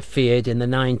Hoxha feared in the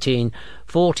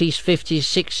 1940s, 50s,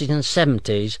 60s and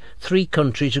 70s 3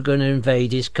 countries were going to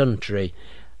invade his country: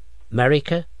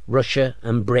 America, Russia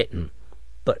and Britain.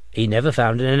 But he never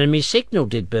found an enemy signal,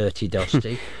 did Bertie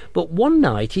Dosti. But one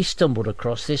night he stumbled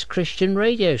across this Christian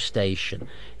radio station.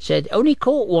 Said, only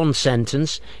caught one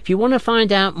sentence: if you want to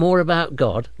find out more about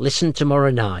God, listen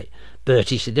tomorrow night.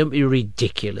 Bertie said, don't be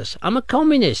ridiculous. I'm a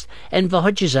communist. Enver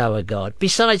Hoxha's our God.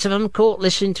 Besides, if I'm caught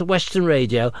listening to Western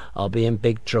radio, I'll be in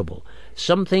big trouble.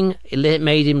 Something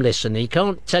made him listen. He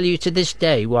can't tell you to this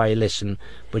day why he listened,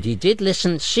 but he did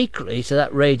listen secretly to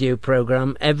that radio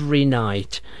programme every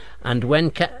night. And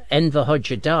when Enver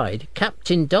Hoxha died,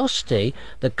 Captain Dosti,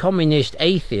 the communist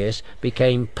atheist,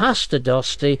 became Pastor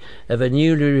Dosti of a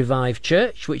newly revived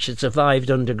church which had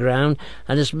survived underground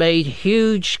and has made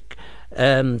huge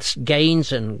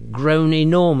gains and grown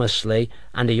enormously.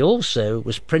 And he also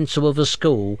was principal of a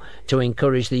school to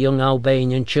encourage the young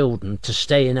Albanian children to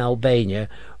stay in Albania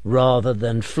rather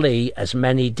than flee, as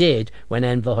many did when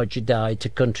Enver Hoxha died, to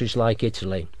countries like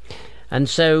Italy. And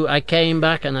so I came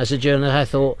back, and as a journalist I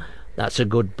thought, that's a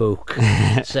good book.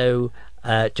 So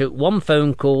took one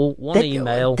phone call, one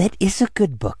email. That is a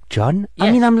good book, John. Yes.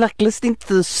 I mean, I'm like listening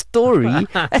to the story.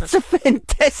 It's a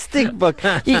fantastic book.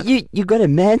 You got a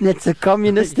man that's a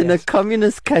communist in a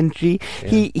communist country.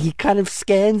 Yeah. He kind of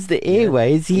scans the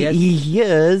airways. He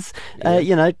hears,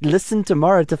 listen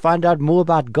tomorrow to find out more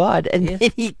about God, and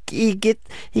then he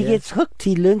gets hooked.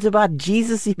 He learns about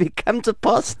Jesus. He becomes a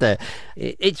pastor.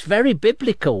 It's very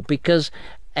biblical, because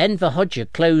Enver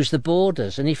Hoxha closed the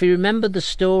borders, and if you remember the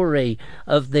story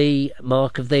of the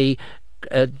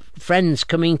friends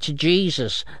coming to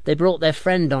Jesus, they brought their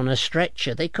friend on a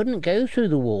stretcher. They couldn't go through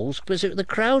the walls because the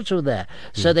crowds were there,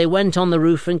 so they went on the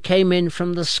roof and came in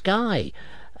from the sky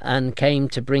and came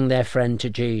to bring their friend to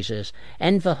Jesus.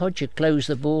 Enver Hoxha closed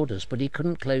the borders, but he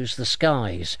couldn't close the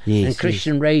skies. And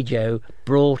Christian radio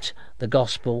brought the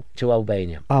gospel to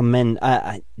Albania. Oh man,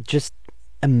 I just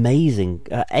amazing.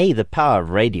 The power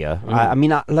of radio. I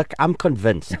mean, look, I'm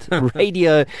convinced.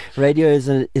 radio is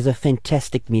a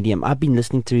fantastic medium. I've been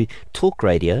listening to talk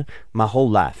radio my whole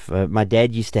life. My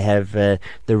dad used to have the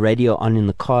radio on in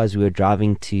the car as we were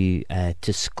driving to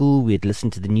school. We'd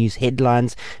listen to the news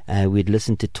headlines. We'd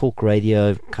listen to talk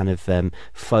radio, kind of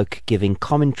folk giving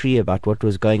commentary about what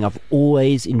was going on. I've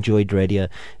always enjoyed radio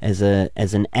as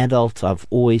an adult. I've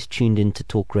always tuned into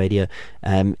talk radio,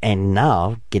 and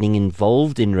now getting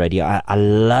involved in radio. I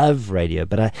love radio,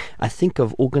 but I think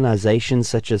of organizations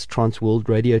such as Transworld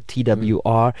Radio,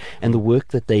 TWR, and the work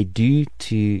that they do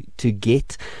to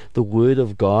get the word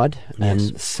of God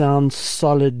and sound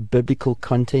solid biblical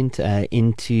content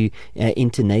into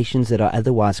nations that are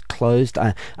otherwise closed.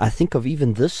 I think of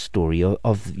even this story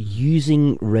of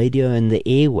using radio and the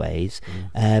airways,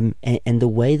 and the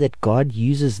way that God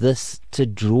uses this to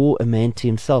draw a man to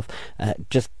himself.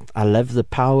 I love the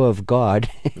power of God,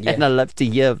 and I love to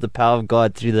hear of the power of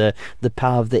God through the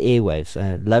power of the airwaves.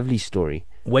 Lovely story.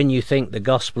 when you think the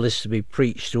gospel is to be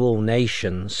preached to all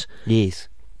nations, Yes.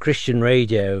 Christian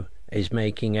radio is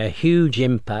making a huge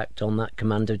impact on that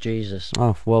command of Jesus.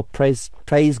 Oh, well, praise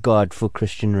God for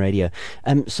Christian radio.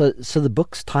 So the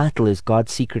book's title is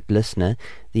God's Secret Listener,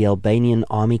 the Albanian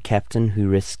Army Captain Who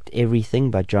Risked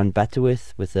Everything, by John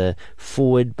Butterworth, with a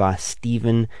foreword by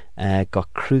Stephen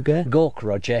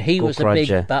Gorkroger. He was a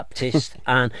big Baptist,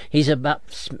 and he's a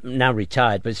Baptist, now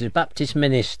retired, but he's a Baptist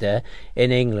minister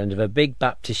in England of a big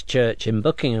Baptist church in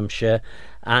Buckinghamshire,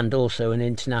 and also an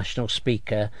international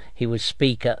speaker. He would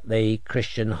speak at the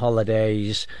Christian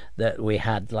holidays that we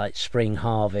had, like Spring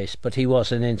Harvest, but he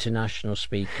was an international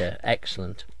speaker.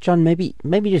 Excellent. John, maybe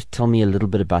just tell me a little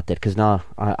bit about that, because now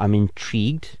I'm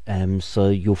intrigued. So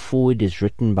your foreword is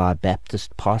written by a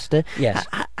Baptist pastor. Yes.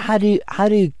 How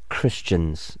do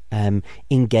Christians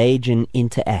engage and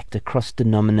interact across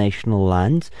denominational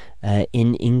lines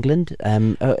in England?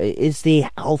 Is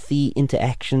there healthy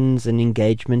interactions and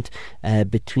engagement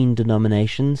between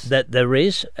denominations? That there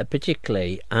is,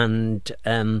 particularly, and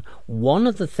one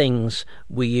of the things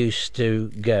we used to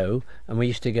go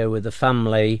with the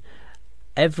family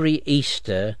every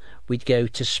Easter. We'd go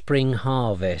to Spring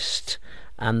Harvest,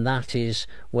 and that is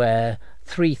where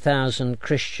 3,000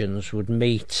 Christians would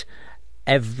meet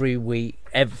every week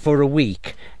for a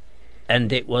week,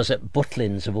 and it was at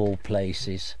Butlins of all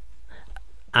places.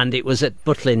 And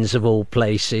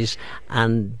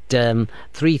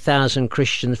 3,000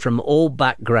 Christians from all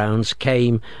backgrounds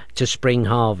came to Spring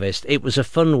Harvest. It was a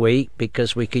fun week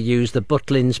because we could use the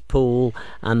Butlins pool,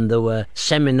 and there were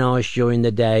seminars during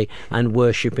the day and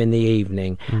worship in the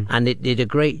evening. And it did a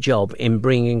great job in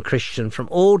bringing Christians from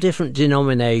all different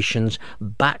denominations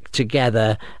back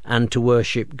together and to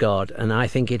worship God. And I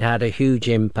think it had a huge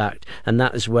impact, and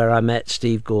that is where I met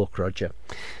Steve Gorkroger.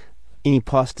 Any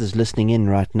pastors listening in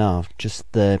right now,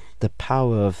 just the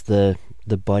power of the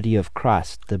body of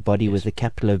Christ, the body with a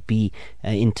capital of B,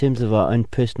 in terms of our own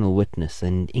personal witness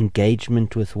and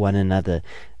engagement with one another,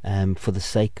 for the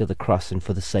sake of the cross and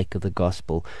for the sake of the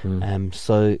gospel.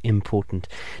 So important.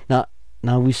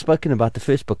 Now we've spoken about the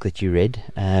first book that you read,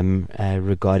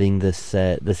 regarding this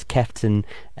captain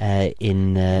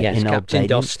in Captain Albania.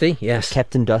 Dosti, yes,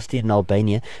 Captain Dosti in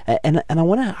Albania, and I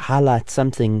want to highlight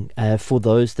something for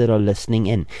those that are listening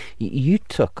in. You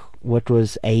took what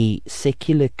was a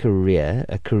secular career,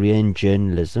 a career in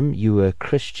journalism. You were a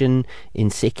Christian in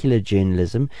secular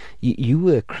journalism. You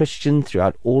were a Christian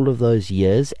throughout all of those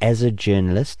years as a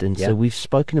journalist, and so we've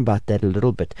spoken about that a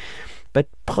little bit. But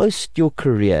post your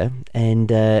career and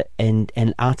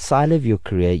outside of your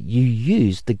career, you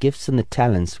used the gifts and the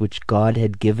talents which God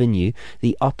had given you,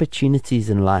 the opportunities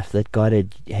in life that God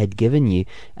had given you.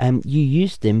 You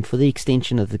used them for the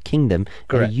extension of the kingdom.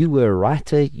 Correct. You were a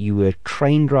writer. You were a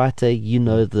trained writer. You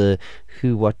know the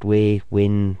who, what, where,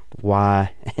 when,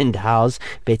 why, and hows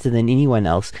better than anyone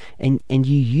else. And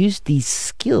you used these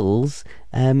skills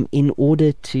in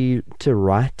order to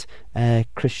write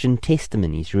Christian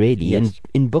testimonies, really,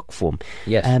 in book form.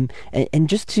 Yes. And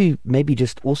just to maybe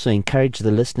just also encourage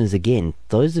the listeners again,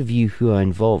 those of you who are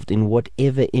involved in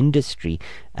whatever industry,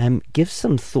 give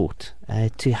some thought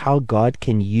to how God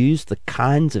can use the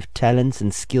kinds of talents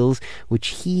and skills which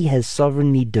He has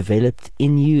sovereignly developed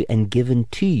in you and given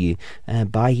to you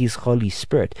by His Holy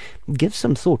Spirit. Give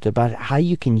some thought about how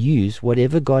you can use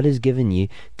whatever God has given you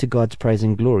to God's praise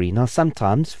and glory. Now,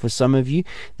 sometimes for some of you,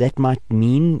 that might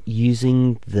mean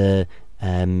using the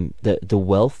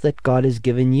wealth that God has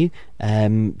given you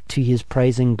to His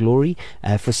praise and glory.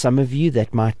 For some of you,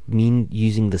 that might mean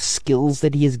using the skills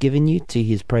that He has given you to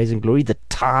His praise and glory. The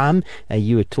time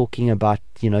you were talking about,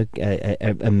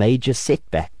 a major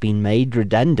setback, being made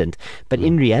redundant, but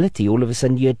in reality, all of a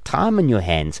sudden you had time on your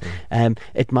hands.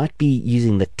 It might be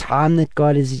using the time that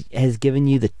God has given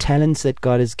you, the talents that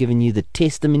God has given you, the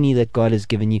testimony that God has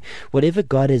given you. Whatever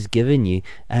God has given you,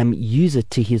 use it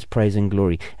to His praise and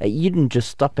glory. You didn't just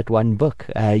stop at one book.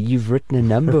 You've written a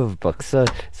number of books, so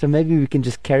maybe we can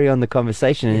just carry on the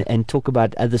conversation and talk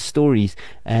about other stories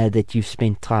that you've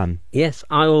spent time. Yes,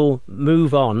 I will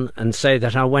move on and say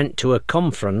that I went to a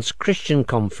Christian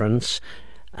conference,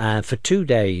 for 2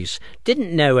 days.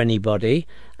 Didn't know anybody,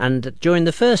 and during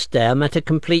the first day I met a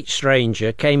complete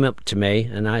stranger, came up to me,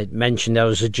 and I mentioned I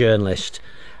was a journalist.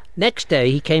 Next day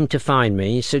he came to find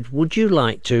me. He said, would you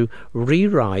like to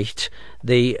rewrite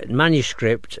the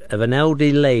manuscript of an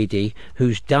elderly lady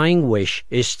whose dying wish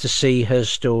is to see her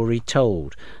story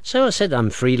told? So I said, I'm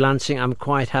freelancing, I'm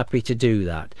quite happy to do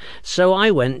that. So I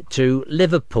went to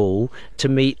Liverpool to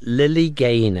meet Lily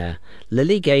Gaynor.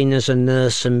 Lily Gaynor's a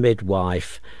nurse and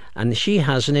midwife, and she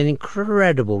has an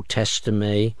incredible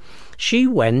testimony. She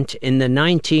went in the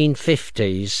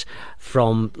 1950s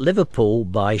from Liverpool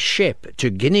by ship to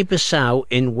Guinea-Bissau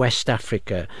in West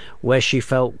Africa, where she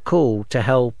felt called to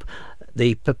help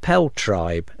the Papel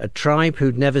tribe, a tribe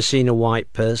who'd never seen a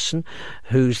white person,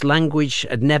 whose language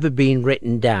had never been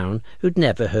written down, who'd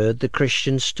never heard the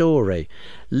Christian story.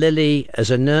 Lily,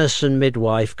 as a nurse and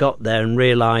midwife, got there and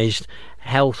realised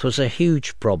health was a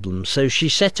huge problem, so she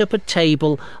set up a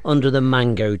table under the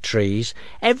mango trees.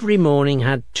 Every morning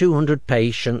had 200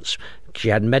 patients. She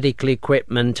had medical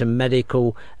equipment and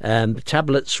medical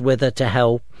tablets with her to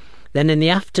help. Then in the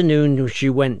afternoon she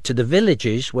went to the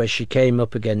villages where she came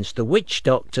up against the witch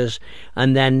doctors,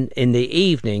 and then in the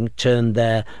evening turned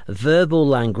their verbal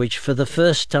language for the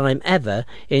first time ever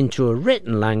into a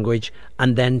written language,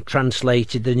 and then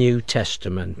translated the New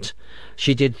Testament.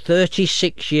 She did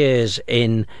 36 years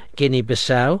in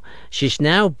Guinea-Bissau. She's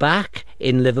now back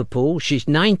in Liverpool. She's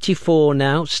 94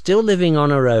 now, still living on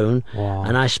her own. Wow.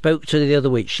 And I spoke to her the other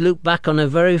week. She looked back on a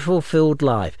very fulfilled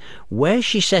life. Where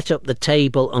she set up the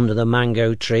table under the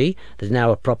mango tree, there's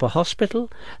now a proper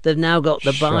hospital. They've now got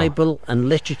the Bible and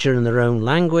literature in their own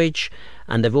language.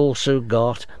 And they've also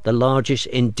got the largest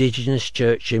indigenous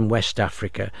church in West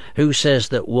Africa. Who says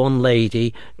that one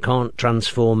lady can't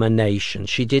transform a nation?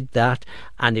 She did that,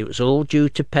 and it was all due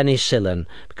to penicillin,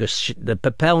 because the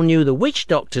Papel knew the witch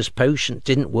doctor's potions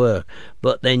didn't work,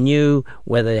 but they knew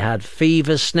whether they had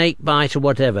fever, snake bite or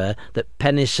whatever, that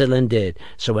penicillin did.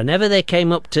 So whenever they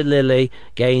came up to Lily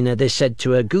Gaynor, they said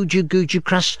to her, Guju Guju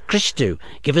Christu,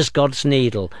 give us God's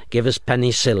needle, give us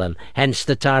penicillin. Hence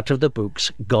the title of the book's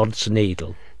God's Needle.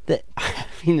 I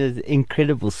mean, it's an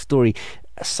incredible story.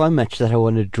 So much that I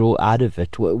want to draw out of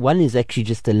it. One is actually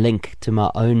just a link to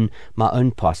my own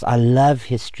past. I love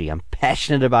history. I'm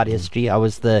passionate about history. I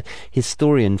was the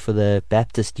historian for the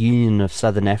Baptist Union of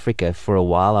Southern Africa for a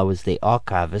while. I was the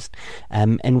archivist,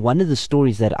 and one of the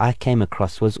stories that I came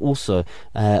across was also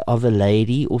of a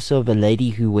lady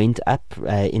who went up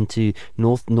into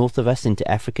north of us into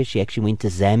Africa. She actually went to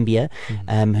Zambia.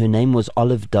 Her name was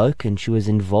Olive Doak, and she was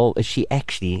involved. She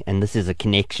actually, and this is a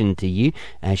connection to you,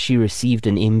 she received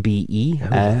an MBE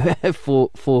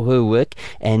for her work,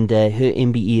 and her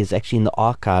MBE is actually in the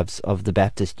archives of the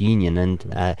Baptist Union,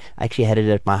 and I actually had it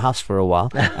at my house for a while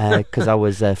because I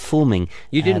was filming.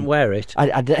 You didn't wear it?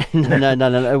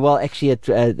 No. Well, actually,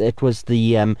 it was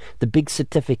the big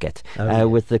certificate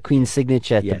with the Queen's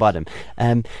signature at the bottom.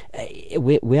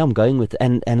 Where I'm going with,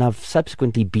 and I've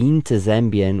subsequently been to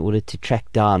Zambia in order to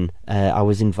track down. I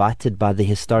was invited by the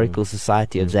Historical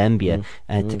Society of Zambia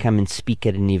to come and speak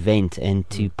at an event and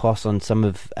to pass on some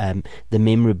of the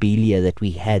memorabilia that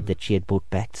we had that she had brought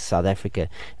back to South Africa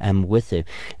with her.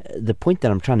 The point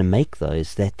that I'm trying to make, though,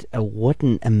 is that what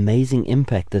an amazing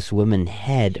impact this woman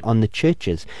had on the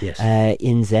churches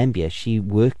in Zambia. She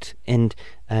worked, and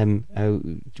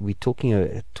we're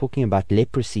talking about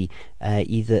leprosy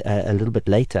either a little bit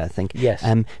later, I think.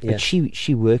 But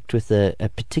she worked with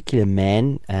a particular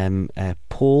man,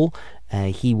 Paul.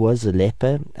 He was a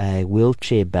leper,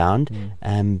 wheelchair bound,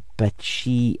 but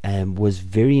she was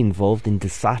very involved in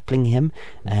discipling him.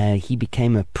 He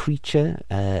became a preacher,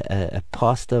 a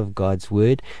pastor of God's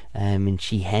word, and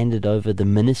she handed over the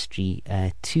ministry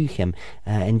to him.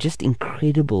 And just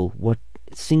incredible what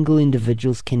single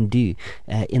individuals can do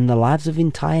in the lives of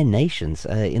entire nations,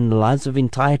 in the lives of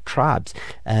entire tribes.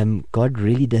 God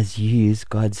really does use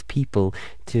God's people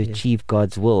to achieve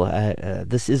God's will.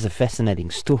 This is a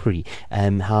fascinating story,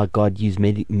 how God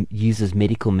uses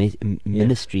medical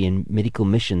ministry and medical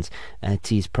missions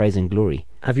to his praise and glory.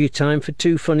 Have you time for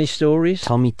two funny stories?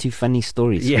 Tell me two funny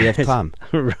stories. We have time.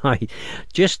 Right.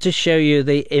 Just to show you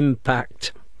the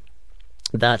impact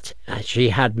that she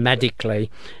had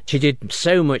medically. She did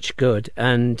so much good,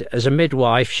 and as a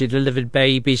midwife she delivered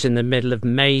babies in the middle of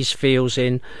maize fields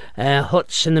in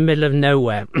huts in the middle of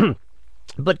nowhere.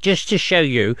 But just to show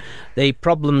you the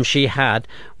problem she had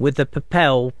with the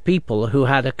Papel people, who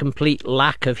had a complete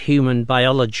lack of human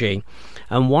biology.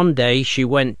 And one day she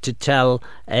went to tell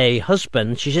a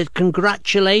husband, she said,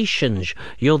 "Congratulations,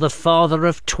 you're the father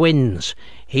of twins."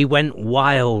 He went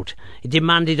wild. He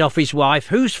demanded of his wife,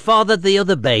 "Who's fathered the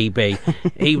other baby?"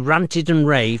 He ranted and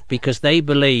raved because they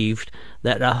believed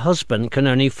that a husband can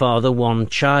only father one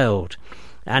child.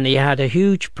 And he had a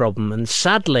huge problem. And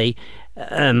sadly,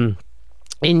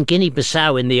 in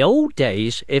Guinea-Bissau in the old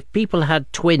days, if people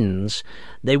had twins,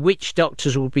 the witch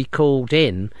doctors would be called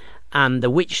in, and the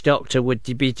witch doctor would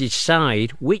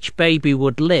decide which baby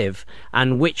would live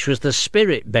and which was the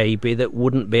spirit baby that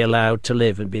wouldn't be allowed to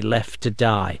live and be left to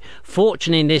die.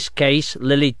 Fortunately, in this case,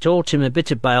 Lily taught him a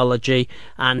bit of biology,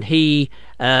 and he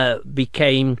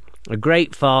became a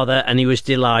great father, and he was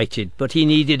delighted, but he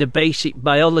needed a basic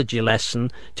biology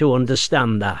lesson to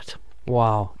understand that.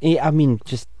 Wow. I mean,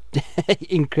 just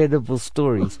incredible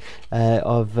stories in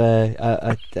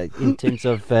terms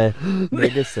of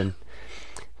medicine.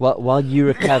 While you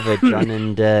recover, John,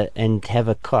 and have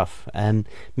a cough,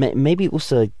 maybe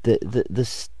also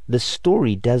the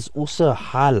story does also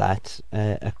highlight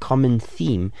a common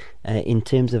theme in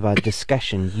terms of our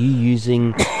discussion. You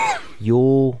using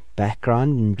your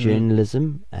background in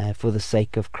journalism for the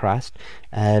sake of Christ,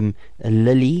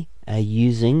 Lily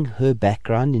using her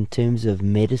background in terms of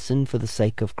medicine for the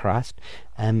sake of Christ,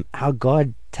 how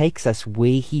God takes us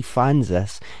where he finds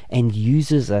us and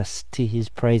uses us to his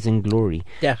praise and glory.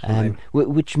 Definitely.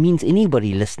 Which means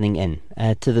anybody listening in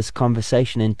to this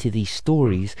conversation and to these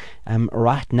stories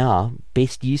right now,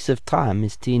 best use of time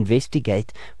is to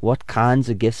investigate what kinds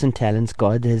of gifts and talents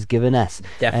God has given us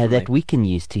that we can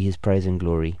use to his praise and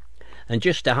glory. And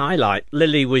just to highlight,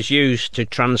 Lily was used to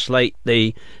translate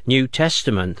the New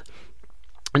Testament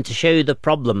and to show you the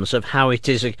problems of how it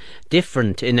is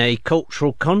different in a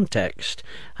cultural context.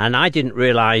 And I didn't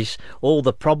realise all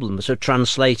the problems of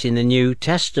translating the New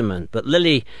Testament, but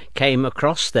Lily came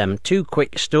across them. Two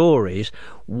quick stories.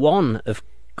 One, of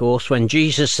course, when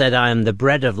Jesus said, "I am the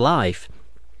bread of life."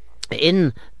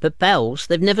 In the Pels,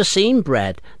 they've never seen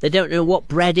bread. They don't know what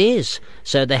bread is.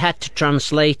 So they had to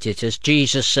translate it as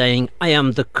Jesus saying, "I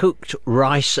am the cooked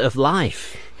rice of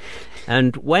life."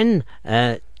 And when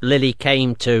Lily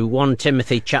came to 1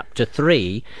 Timothy chapter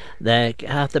 3, there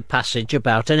had the passage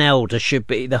about an elder should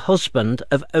be the husband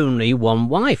of only one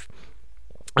wife.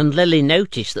 And Lily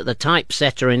noticed that the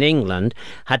typesetter in England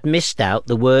had missed out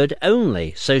the word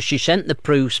only, so she sent the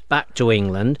proofs back to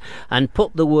England and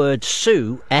put the word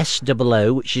Sue,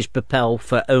 S-O-O, which is Papel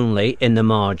for only, in the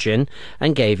margin,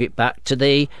 and gave it back to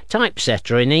the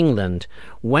typesetter in England.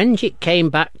 When it came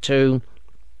back to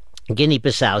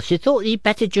Guinea-Bissau, she thought he'd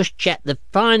better just check the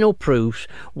final proofs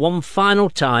one final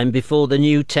time before the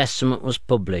New Testament was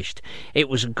published. It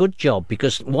was a good job,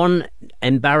 because one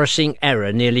embarrassing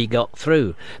error nearly got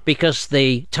through, because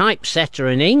the typesetter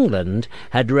in England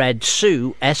had read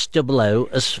Sue, S-O-O,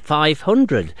 as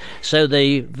 500. So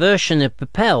the version of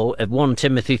Papel of 1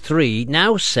 Timothy 3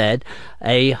 now said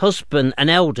an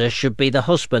elder should be the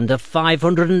husband of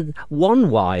 501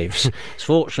 wives.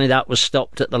 Fortunately, that was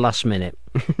stopped at the last minute.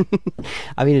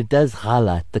 I mean, it does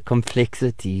highlight the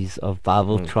complexities of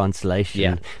Bible translation.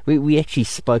 Yeah. We actually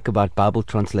spoke about Bible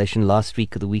translation last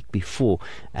week or the week before,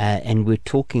 and we're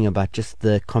talking about just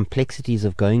the complexities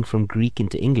of going from Greek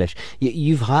into English.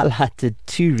 You've highlighted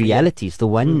two realities. The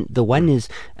one is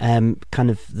kind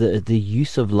of the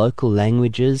use of local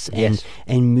languages and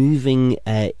moving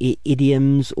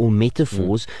idioms or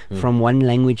metaphors from one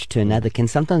language to another can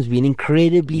sometimes be an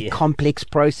incredibly complex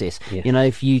process. You know,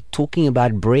 if you're talking about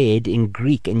bread in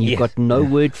Greek and you've got no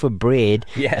word for bread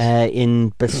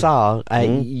in Basar,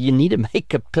 you need to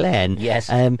make a plan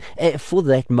for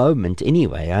that moment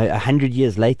anyway. 100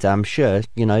 years later, I'm sure,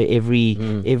 you know, every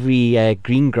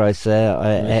greengrocer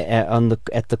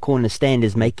at the corner stand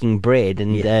is making bread,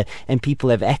 and people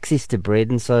have access to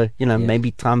bread, and so, you know,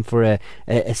 maybe time for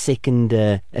a second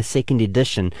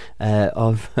edition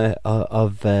of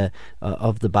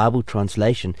the Bible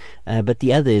translation. But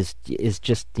the other is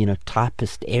just, you know,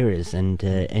 typist errors and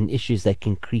issues that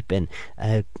can creep in.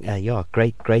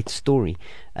 Great story.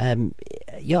 You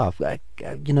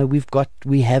know,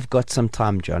 we have got some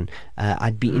time, John.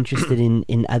 I'd be interested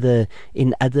in other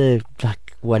like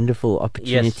wonderful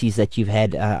opportunities that you've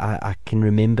had. I can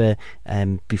remember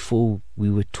before we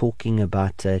were talking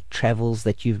about travels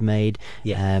that you've made,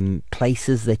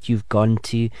 places that you've gone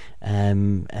to.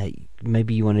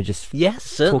 Maybe you want to just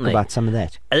talk about some of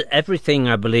that. Everything,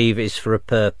 I believe, is for a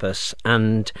purpose,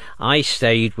 and I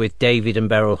stayed with David and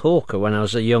Beryl Hawker when I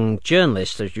was a young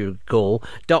journalist, as you recall,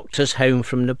 Doctors Home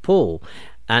from Nepal.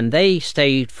 And they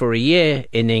stayed for a year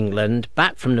in England,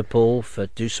 back from Nepal, for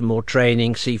do some more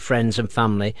training, see friends and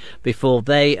family, before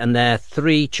they and their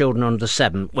 3 children under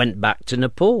 7 went back to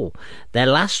Nepal. Their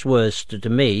last words to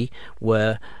me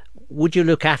were, "Would you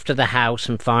look after the house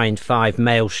and find 5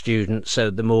 male students so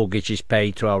the mortgage is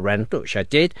paid to our rent?" Which I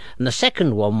did. And the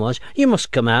second one was, "You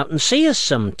must come out and see us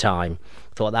sometime."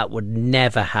 Thought that would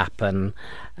never happen.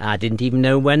 I didn't even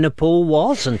know where Nepal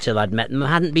was until I'd met them. I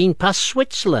hadn't been past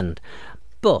Switzerland.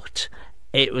 But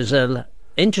it was an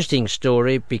interesting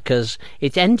story, because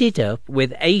it ended up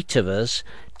with 8 of us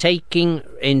taking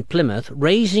in Plymouth,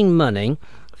 raising money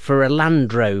for a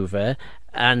Land Rover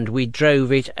and we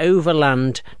drove it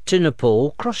overland to Nepal,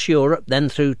 across Europe, then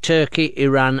through Turkey,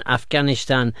 Iran,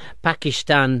 Afghanistan,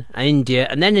 Pakistan, India,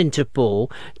 and then into Nepal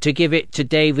to give it to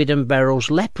David and Beryl's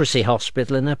leprosy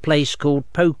hospital in a place called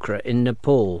Pokhara in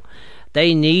Nepal.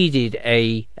 They needed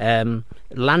a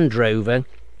Land Rover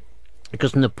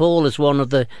because Nepal is one of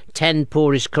the 10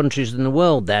 poorest countries in the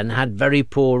world then, had very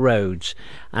poor roads.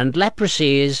 And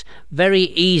leprosy is very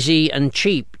easy and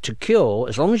cheap to cure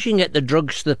as long as you can get the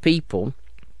drugs to the people,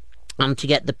 and to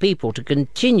get the people to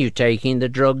continue taking the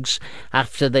drugs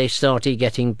after they started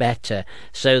getting better.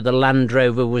 So the Land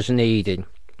Rover was needed.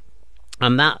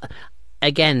 And that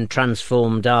again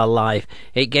transformed our life.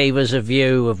 It gave us a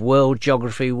view of world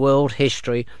geography, world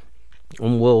history,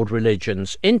 and world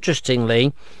religions.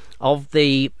 Interestingly, of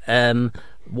the 5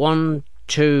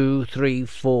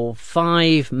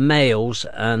 males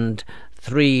and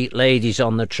 3 ladies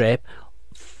on the trip,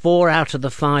 4 out of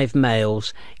the 5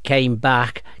 males came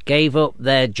back, gave up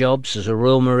their jobs as a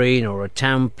Royal Marine or a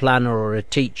town planner or a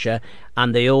teacher,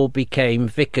 and they all became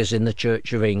vicars in the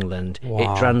Church of England. Wow.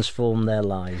 It transformed their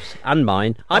lives and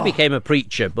mine. I became a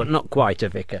preacher, but not quite a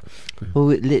vicar. Well,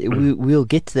 we'll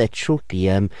get to that shortly.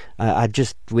 I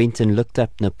just went and looked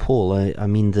up Nepal. I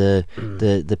mean, the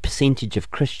percentage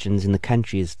of Christians in the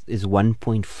country is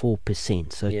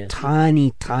 1.4%. So Yes.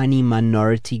 tiny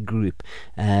minority group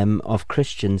of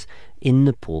Christians in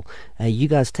Nepal. You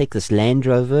guys take this Land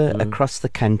Rover across the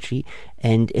country,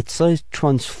 and it so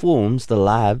transforms the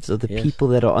lives of the people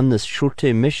that are on this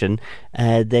short-term mission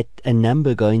that a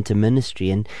number go into ministry.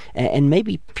 And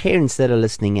maybe parents that are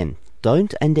listening in,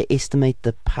 don't underestimate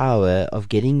the power of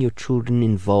getting your children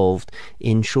involved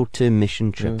in short-term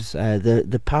mission trips.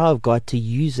 The power of God to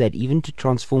use that even to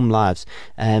transform lives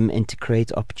and to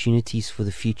create opportunities for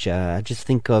the future. I just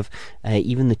think of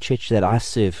even the church that I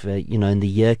serve, in the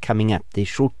year coming up, there's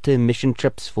short-term mission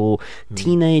trips for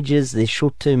teenagers, there's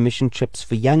short-term mission trips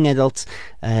for young adults,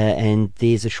 and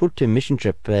there's a short-term mission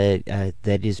trip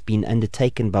that has been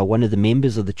undertaken by one of the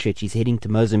members of the church. He's heading to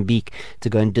Mozambique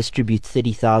to go and distribute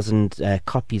 30,000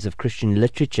 copies of Christian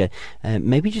literature.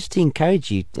 Maybe just to encourage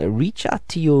you, reach out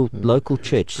to your local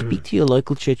church, speak to your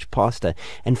local church pastor,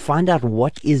 and find out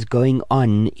what is going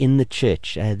on in the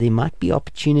church. There might be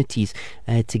opportunities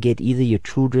to get either your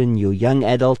children, your young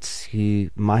adults who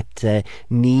might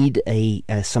need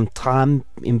some time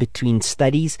in between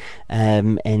studies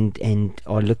and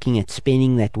are looking at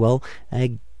spending that well.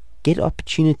 Get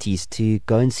opportunities to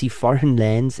go and see foreign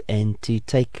lands and to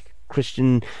take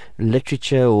Christian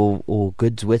literature or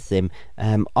goods with them.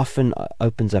 Often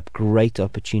opens up great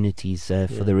opportunities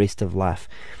for the rest of life.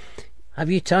 Have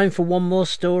you time for one more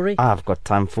story? I've got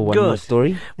time for one more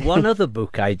story. One other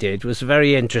book I did was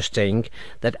very interesting,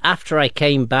 that after I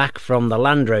came back from the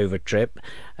Land Rover trip,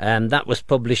 that was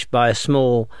published by a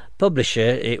small publisher.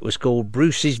 It was called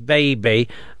Bruce's Baby,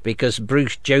 because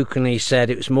Bruce jokingly said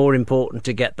it was more important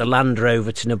to get the Land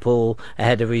Rover to Nepal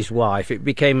ahead of his wife. It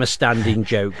became a standing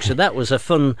joke. So that was a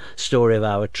fun story of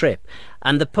our trip.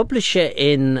 And the publisher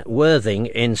in Worthing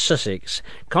in Sussex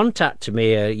contacted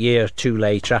me a year or 2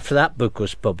 later after that book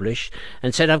was published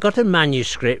and said, I've got a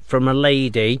manuscript from a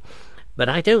lady, but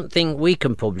I don't think we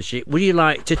can publish it. Would you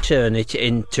like to turn it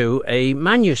into a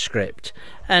manuscript?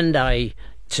 And I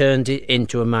turned it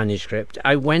into a manuscript.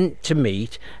 I went to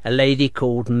meet a lady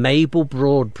called Mabel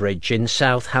Broadbridge in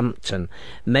Southampton.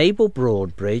 Mabel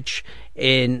Broadbridge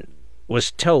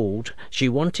was told she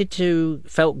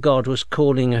felt God was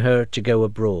calling her to go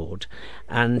abroad,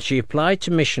 and she applied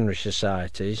to missionary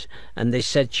societies, and they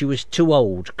said she was too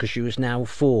old because she was now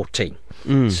 40.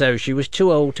 So she was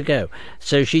too old to go.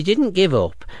 So she didn't give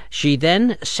up. She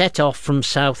then set off from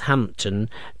Southampton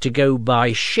to go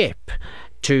by ship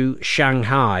to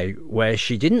Shanghai, where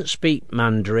she didn't speak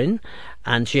Mandarin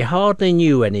and she hardly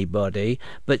knew anybody,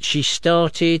 but she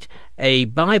started a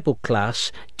Bible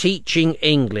class teaching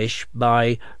English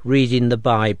by reading the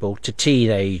Bible to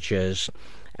teenagers.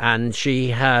 And she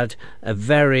had a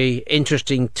very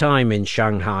interesting time in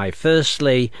Shanghai.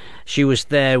 Firstly, she was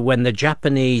there when the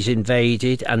Japanese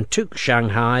invaded and took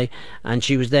Shanghai, and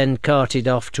she was then carted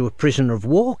off to a prisoner of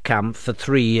war camp for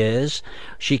 3 years.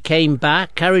 She came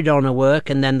back, carried on her work,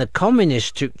 and then the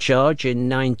communists took charge in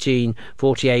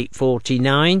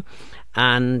 1948-49,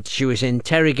 and she was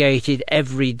interrogated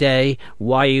every day.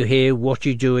 Why are you here? What are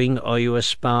you doing? Are you a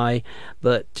spy?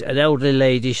 But an elderly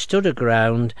lady stood her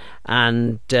ground,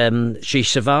 and she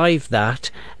survived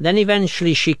that. Then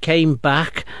eventually she came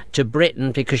back to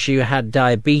Britain because she had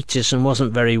diabetes and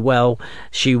wasn't very well.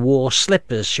 She wore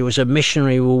slippers. She was a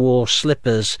missionary who wore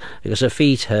slippers because her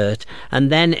feet hurt.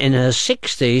 And then in her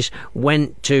 60s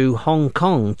went to Hong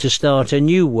Kong to start a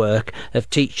new work of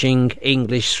teaching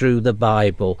English through the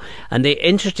Bible. And the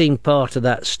interesting part of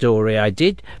that story, I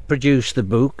did produce the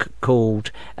book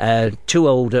called Too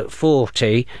Old at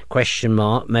 40,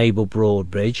 Mabel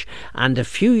Broadbridge. And a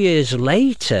few years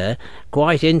later,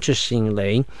 quite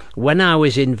interestingly, when I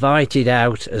was invited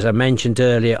out, as I mentioned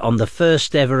earlier, on the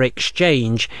first ever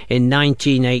exchange in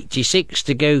 1986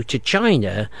 to go to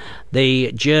China,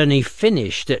 the journey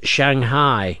finished at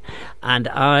Shanghai, and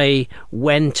I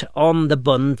went on the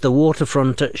Bund, the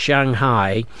waterfront at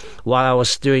Shanghai, while I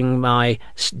was doing my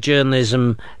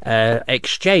journalism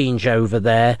exchange over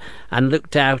there, and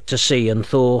looked out to sea and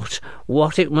thought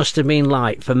what it must have been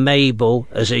like for Mabel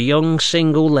as a young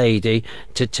single lady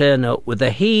to turn up with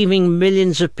the heaving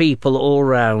millions of people all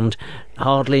round,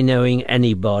 hardly knowing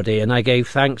anybody. And I gave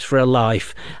thanks for her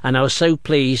life, and I was so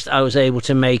pleased I was able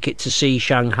to make it to see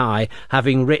Shanghai,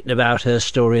 having written about her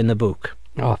story in the book.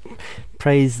 Oh,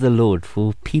 praise the Lord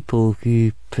for people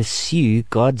who pursue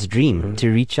God's dream to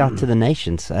reach out to the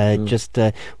nations.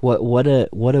 What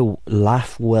a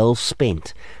life well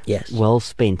spent. Yes, well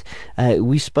spent.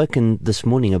 We've spoken this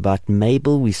morning about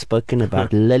Mabel. We've spoken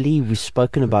about Lily. We've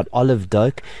spoken about Olive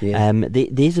Doak. Yeah.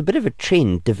 There's a bit of a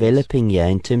trend developing here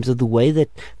in terms of the way that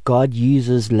God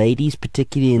uses ladies,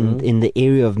 particularly in the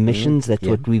area of missions. That's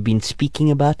what we've been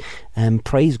speaking about.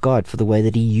 Praise God for the way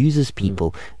that He uses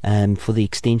people for the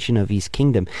extension of His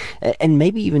kingdom, and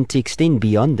maybe even to extend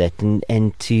beyond that,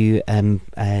 and to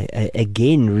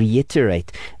again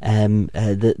reiterate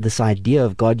this idea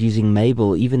of God using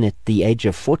Mabel even at the age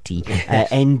of 40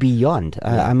 and beyond.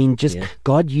 I mean, just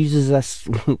God uses us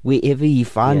wherever He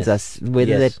finds us,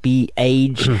 whether that be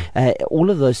age, all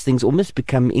of those things almost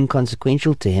become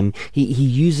inconsequential to Him. He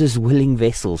uses willing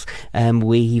vessels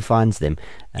where He finds them.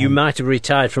 You might have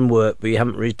retired from work, but you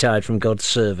haven't retired from God's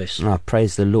service. Oh,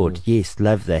 praise the Lord. Yes,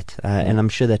 love that. And I'm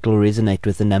sure that will resonate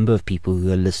with a number of people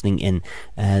who are listening in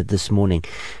this morning.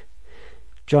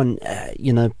 John,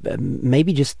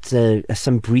 maybe just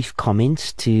some brief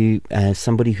comments to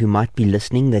somebody who might be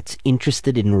listening that's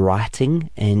interested in writing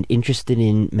and interested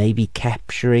in maybe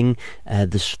capturing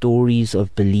the stories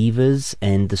of believers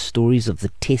and the stories of the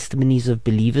testimonies of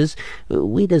believers.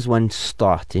 Where does one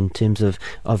start in terms of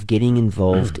getting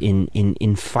involved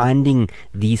in finding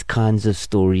these kinds of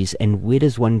stories, and where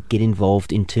does one get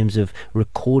involved in terms of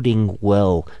recording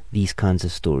well these kinds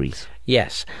of stories?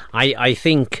 Yes, I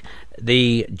think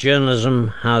the journalism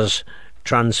has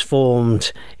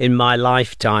transformed in my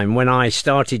lifetime. When I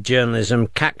started journalism,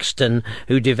 Caxton,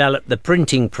 who developed the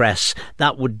printing press,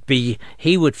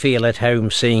 he would feel at home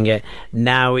seeing it.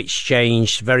 Now it's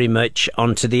changed very much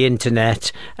onto the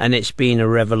internet, and it's been a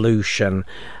revolution.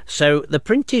 So the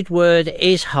printed word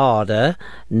is harder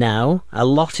now. A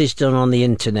lot is done on the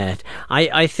internet.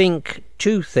 I think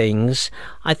two things.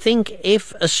 I think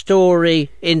if a story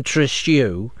interests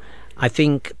you, I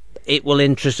think it will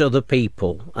interest other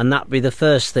people, and that'd be the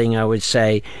first thing I would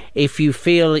say. If you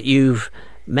feel that you've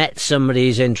met somebody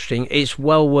who's interesting, it's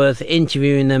well worth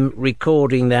interviewing them,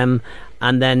 recording them,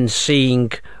 and then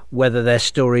seeing whether their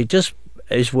story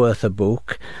is worth a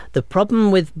book. The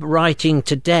problem with writing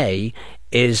today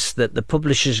is that the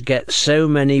publishers get so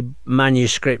many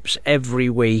manuscripts every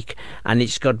week, and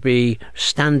it's got to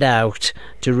stand out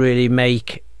to really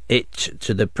make it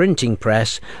to the printing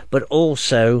press. But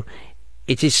also,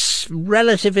 it is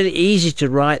relatively easy to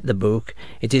write the book.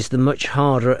 It is the much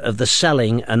harder of the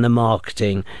selling and the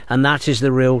marketing, and that is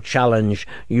the real challenge.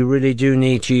 You really do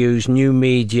need to use new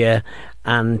media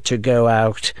and to go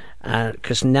out,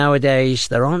 because nowadays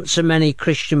there aren't so many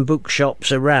Christian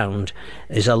bookshops around.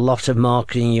 There's a lot of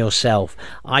marketing yourself.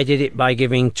 I did it by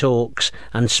giving talks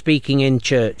and speaking in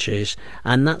churches,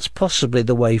 and that's possibly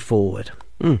the way forward.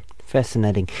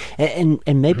 Fascinating. And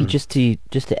maybe just to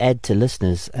add to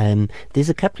listeners, there's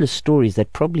a couple of stories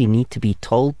that probably need to be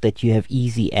told that you have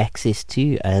easy access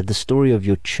to. The story of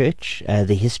your church,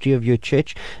 the history of your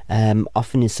church,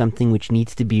 often is something which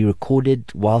needs to be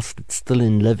recorded whilst it's still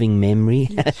in living memory.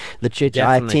 Yes, the church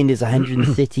definitely. I attend is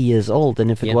 130 years old, and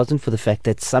if it wasn't for the fact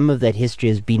that some of that history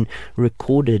has been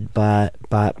recorded by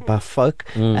folk,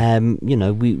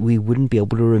 we wouldn't be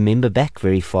able to remember back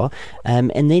very far.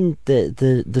 And then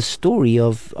the story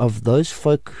of those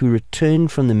folk who return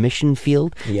from the mission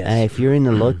field. Yes. If you're in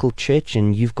a local church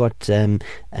and you've got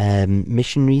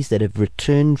missionaries that have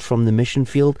returned from the mission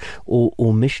field,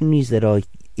 or missionaries that are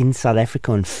in South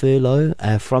Africa on furlough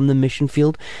from the mission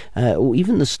field, or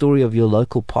even the story of your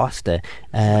local pastor,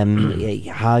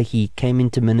 how he came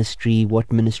into ministry,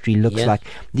 what ministry looks like.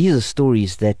 These are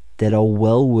stories that are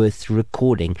well worth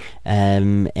recording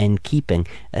and keeping.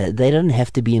 They don't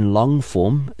have to be in long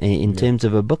form in terms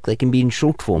of a book. They can be in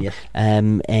short form,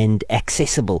 and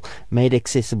made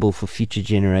accessible for future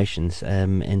generations,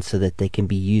 and so that they can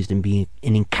be used and be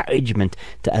an encouragement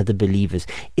to other believers.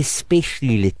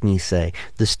 Especially, let me say,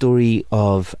 the story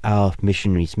of our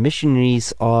missionaries.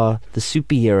 Missionaries are the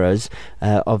superheroes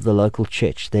of the local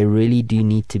church. They really do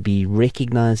need to be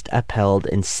recognized, upheld,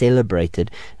 and celebrated.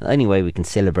 The only way we can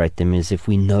celebrate them is if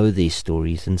we know these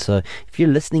stories. And so if you're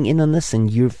listening in on this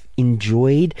and you've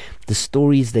enjoyed the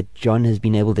stories that John has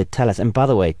been able to tell us, and by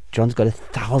the way, John's got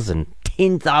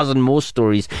 10,000 more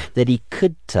stories that he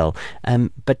could tell,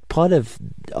 but part of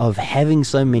having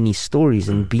so many stories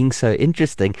and being so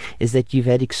interesting is that you've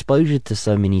had exposure to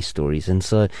so many stories. And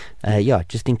so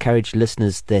just encourage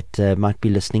listeners that might be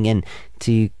listening in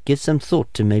to give some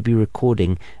thought to maybe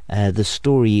recording the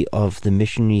story of the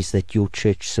missionaries that your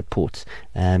church supports.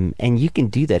 And you can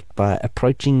do that by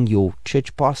approaching your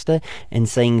church pastor and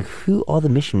saying, who are the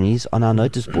missionaries on our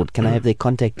notice board? Can I have their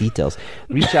contact details?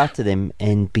 Reach out to them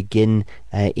and begin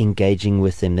engaging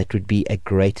with them. That would be a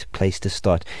great place to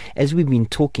start. As we've been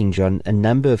talking, John, a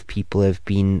number of people have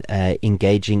been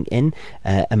engaging in.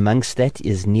 Amongst that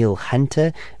is Neil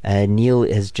Hunter. Neil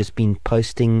has just been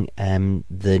posting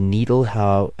the needle,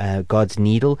 how God's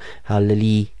needle, how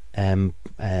Lily let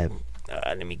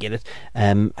me get it.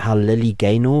 How Lily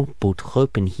Gaynor brought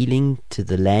hope and healing to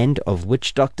the land of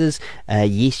witch doctors.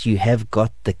 Yes, you have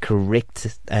got the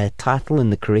correct title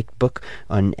and the correct book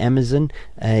on Amazon.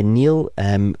 Neil,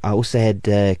 I also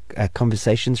had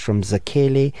conversations from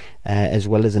Zakele, as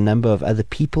well as a number of other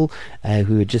people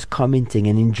who are just commenting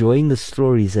and enjoying the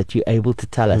stories that you're able to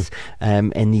tell us,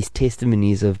 and these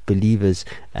testimonies of believers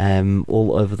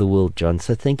all over the world, John.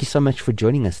 So thank you so much for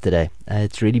joining us today.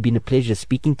 It's really been a pleasure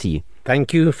speaking to you.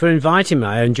 Thank you for inviting me.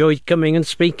 I enjoyed coming and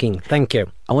speaking. Thank you.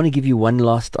 I want to give you one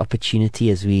last opportunity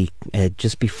as we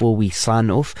just before we sign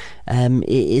off.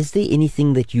 Is there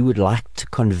anything that you would like to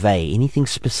convey, anything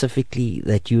specifically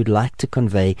that you would like to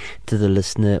convey to the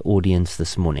listener audience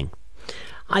this morning?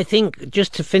 I think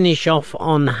just to finish off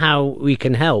on how we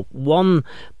can help, one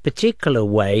particular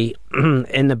way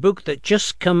in the book that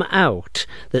just come out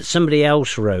that somebody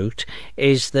else wrote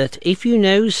is that if you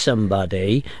know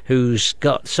somebody who's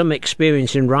got some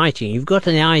experience in writing, you've got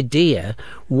an idea,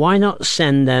 why not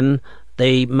send them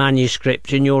the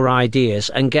manuscript and your ideas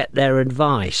and get their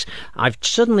advice. I've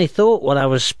suddenly thought while I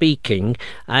was speaking,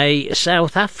 a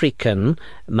South African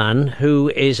man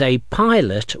who is a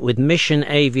pilot with Mission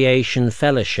Aviation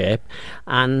Fellowship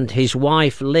and his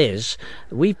wife Liz,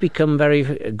 we've become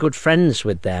very good friends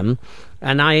with them.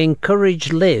 And I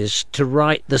encourage Liz to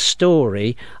write the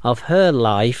story of her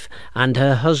life and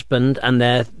her husband and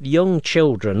their young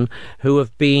children who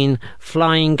have been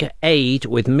flying aid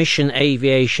with Mission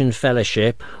Aviation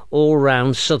Fellowship all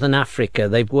around southern Africa.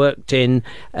 They've worked in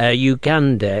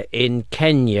Uganda, in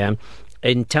Kenya,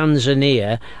 in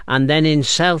Tanzania, and then in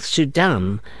South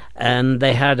Sudan. And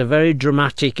they had a very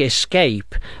dramatic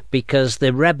escape because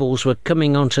the rebels were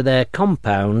coming onto their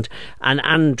compound, and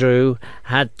Andrew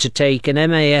had to take an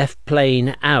MAF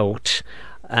plane out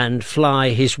and fly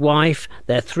his wife,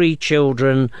 their 3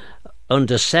 children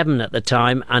under 7 at the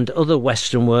time, and other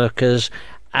Western workers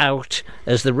out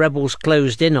as the rebels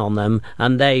closed in on them,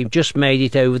 and they just made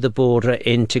it over the border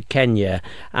into Kenya.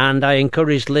 And I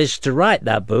encouraged Liz to write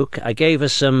that book. I gave her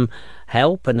some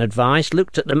help and advice,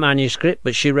 looked at the manuscript,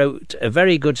 but she wrote a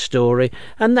very good story,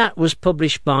 and that was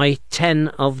published by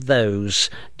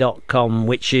 10ofthose.com,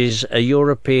 which is a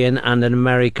European and an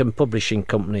American publishing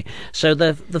company. So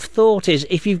the thought is,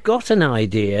 if you've got an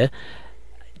idea,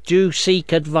 do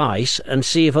seek advice and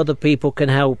see if other people can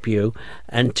help you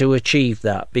and to achieve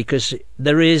that, because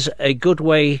there is a good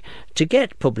way to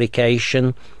get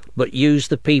publication, but use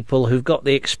the people who've got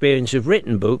the experience of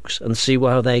written books and see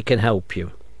how they can help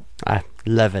you. I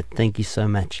love it. Thank you so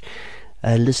much.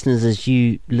 Listeners, as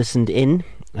you listened in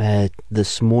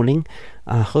this morning,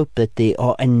 I hope that there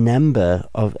are a number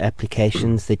of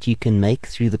applications that you can make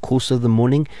through the course of the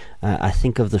morning. I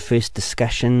think of the first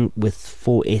discussion with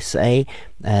 4SA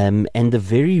and the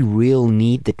very real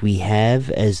need that we have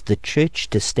as the church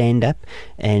to stand up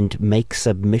and make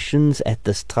submissions at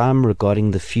this time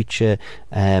regarding the future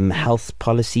health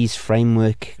policies,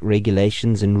 framework,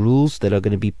 regulations and rules that are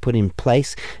going to be put in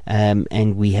place,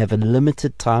 and we have a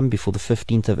limited time before the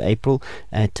 15th of April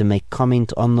to make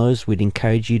comment on those. We'd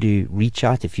encourage you to reach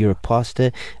out if you're a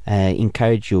pastor,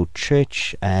 encourage your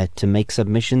church to make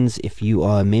submissions. If you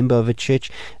are a member of a church,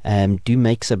 do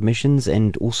make submissions,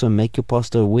 and also make your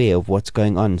pastor aware of what's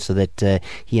going on so that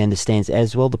he understands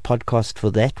as well. The podcast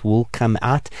for that will come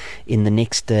out in the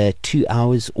next 2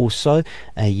 hours or so.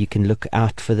 You can look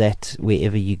out for that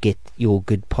wherever you get your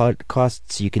good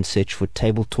podcasts. You can search for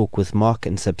Table Talk with Mark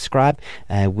and subscribe.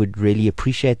 Would really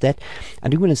appreciate that. I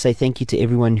do want to say thank you to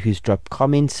everyone who's dropped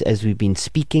comments as we've been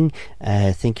speaking.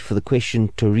 Thank you for the question,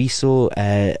 Toriso.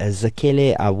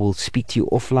 Zakele, I will speak to you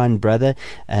offline, brother.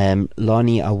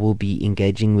 Lani, I will be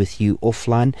engaging with you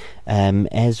offline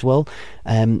as well.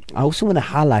 I also want to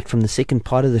highlight from the second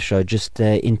part of the show, just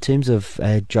in terms of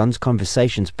John's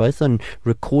conversations, both on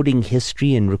recording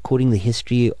history and recording the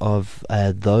history of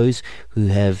those who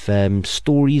have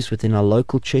stories within our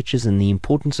local churches and the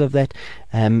importance of that,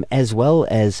 as well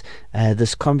as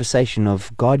this conversation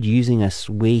of God using us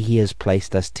where He has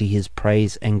placed us to His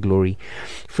praise and glory.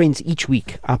 Friends, each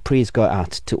week our prayers go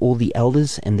out to all the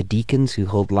elders and the deacons who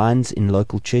hold lines in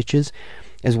local churches,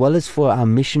 as well as for our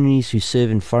missionaries who serve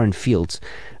in foreign fields.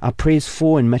 Our prayers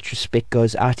for and much respect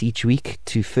goes out each week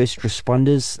to first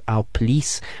responders, our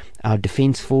police, our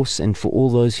defense force, and for all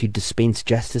those who dispense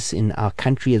justice in our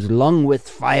country, along with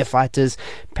firefighters,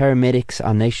 paramedics,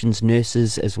 our nation's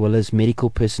nurses, as well as medical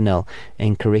personnel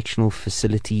and correctional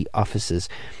facility officers.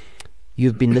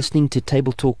 You've been listening to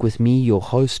Table Talk with me, your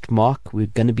host, Mark. We're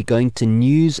going to be going to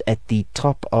news at the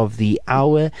top of the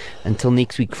hour. Until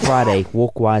next week, Friday,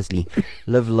 walk wisely,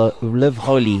 live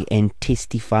holy, and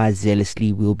testify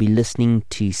zealously. We'll be listening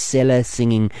to Sela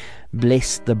singing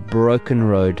Bless the Broken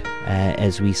Road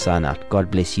as we sign out. God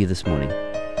bless you this morning.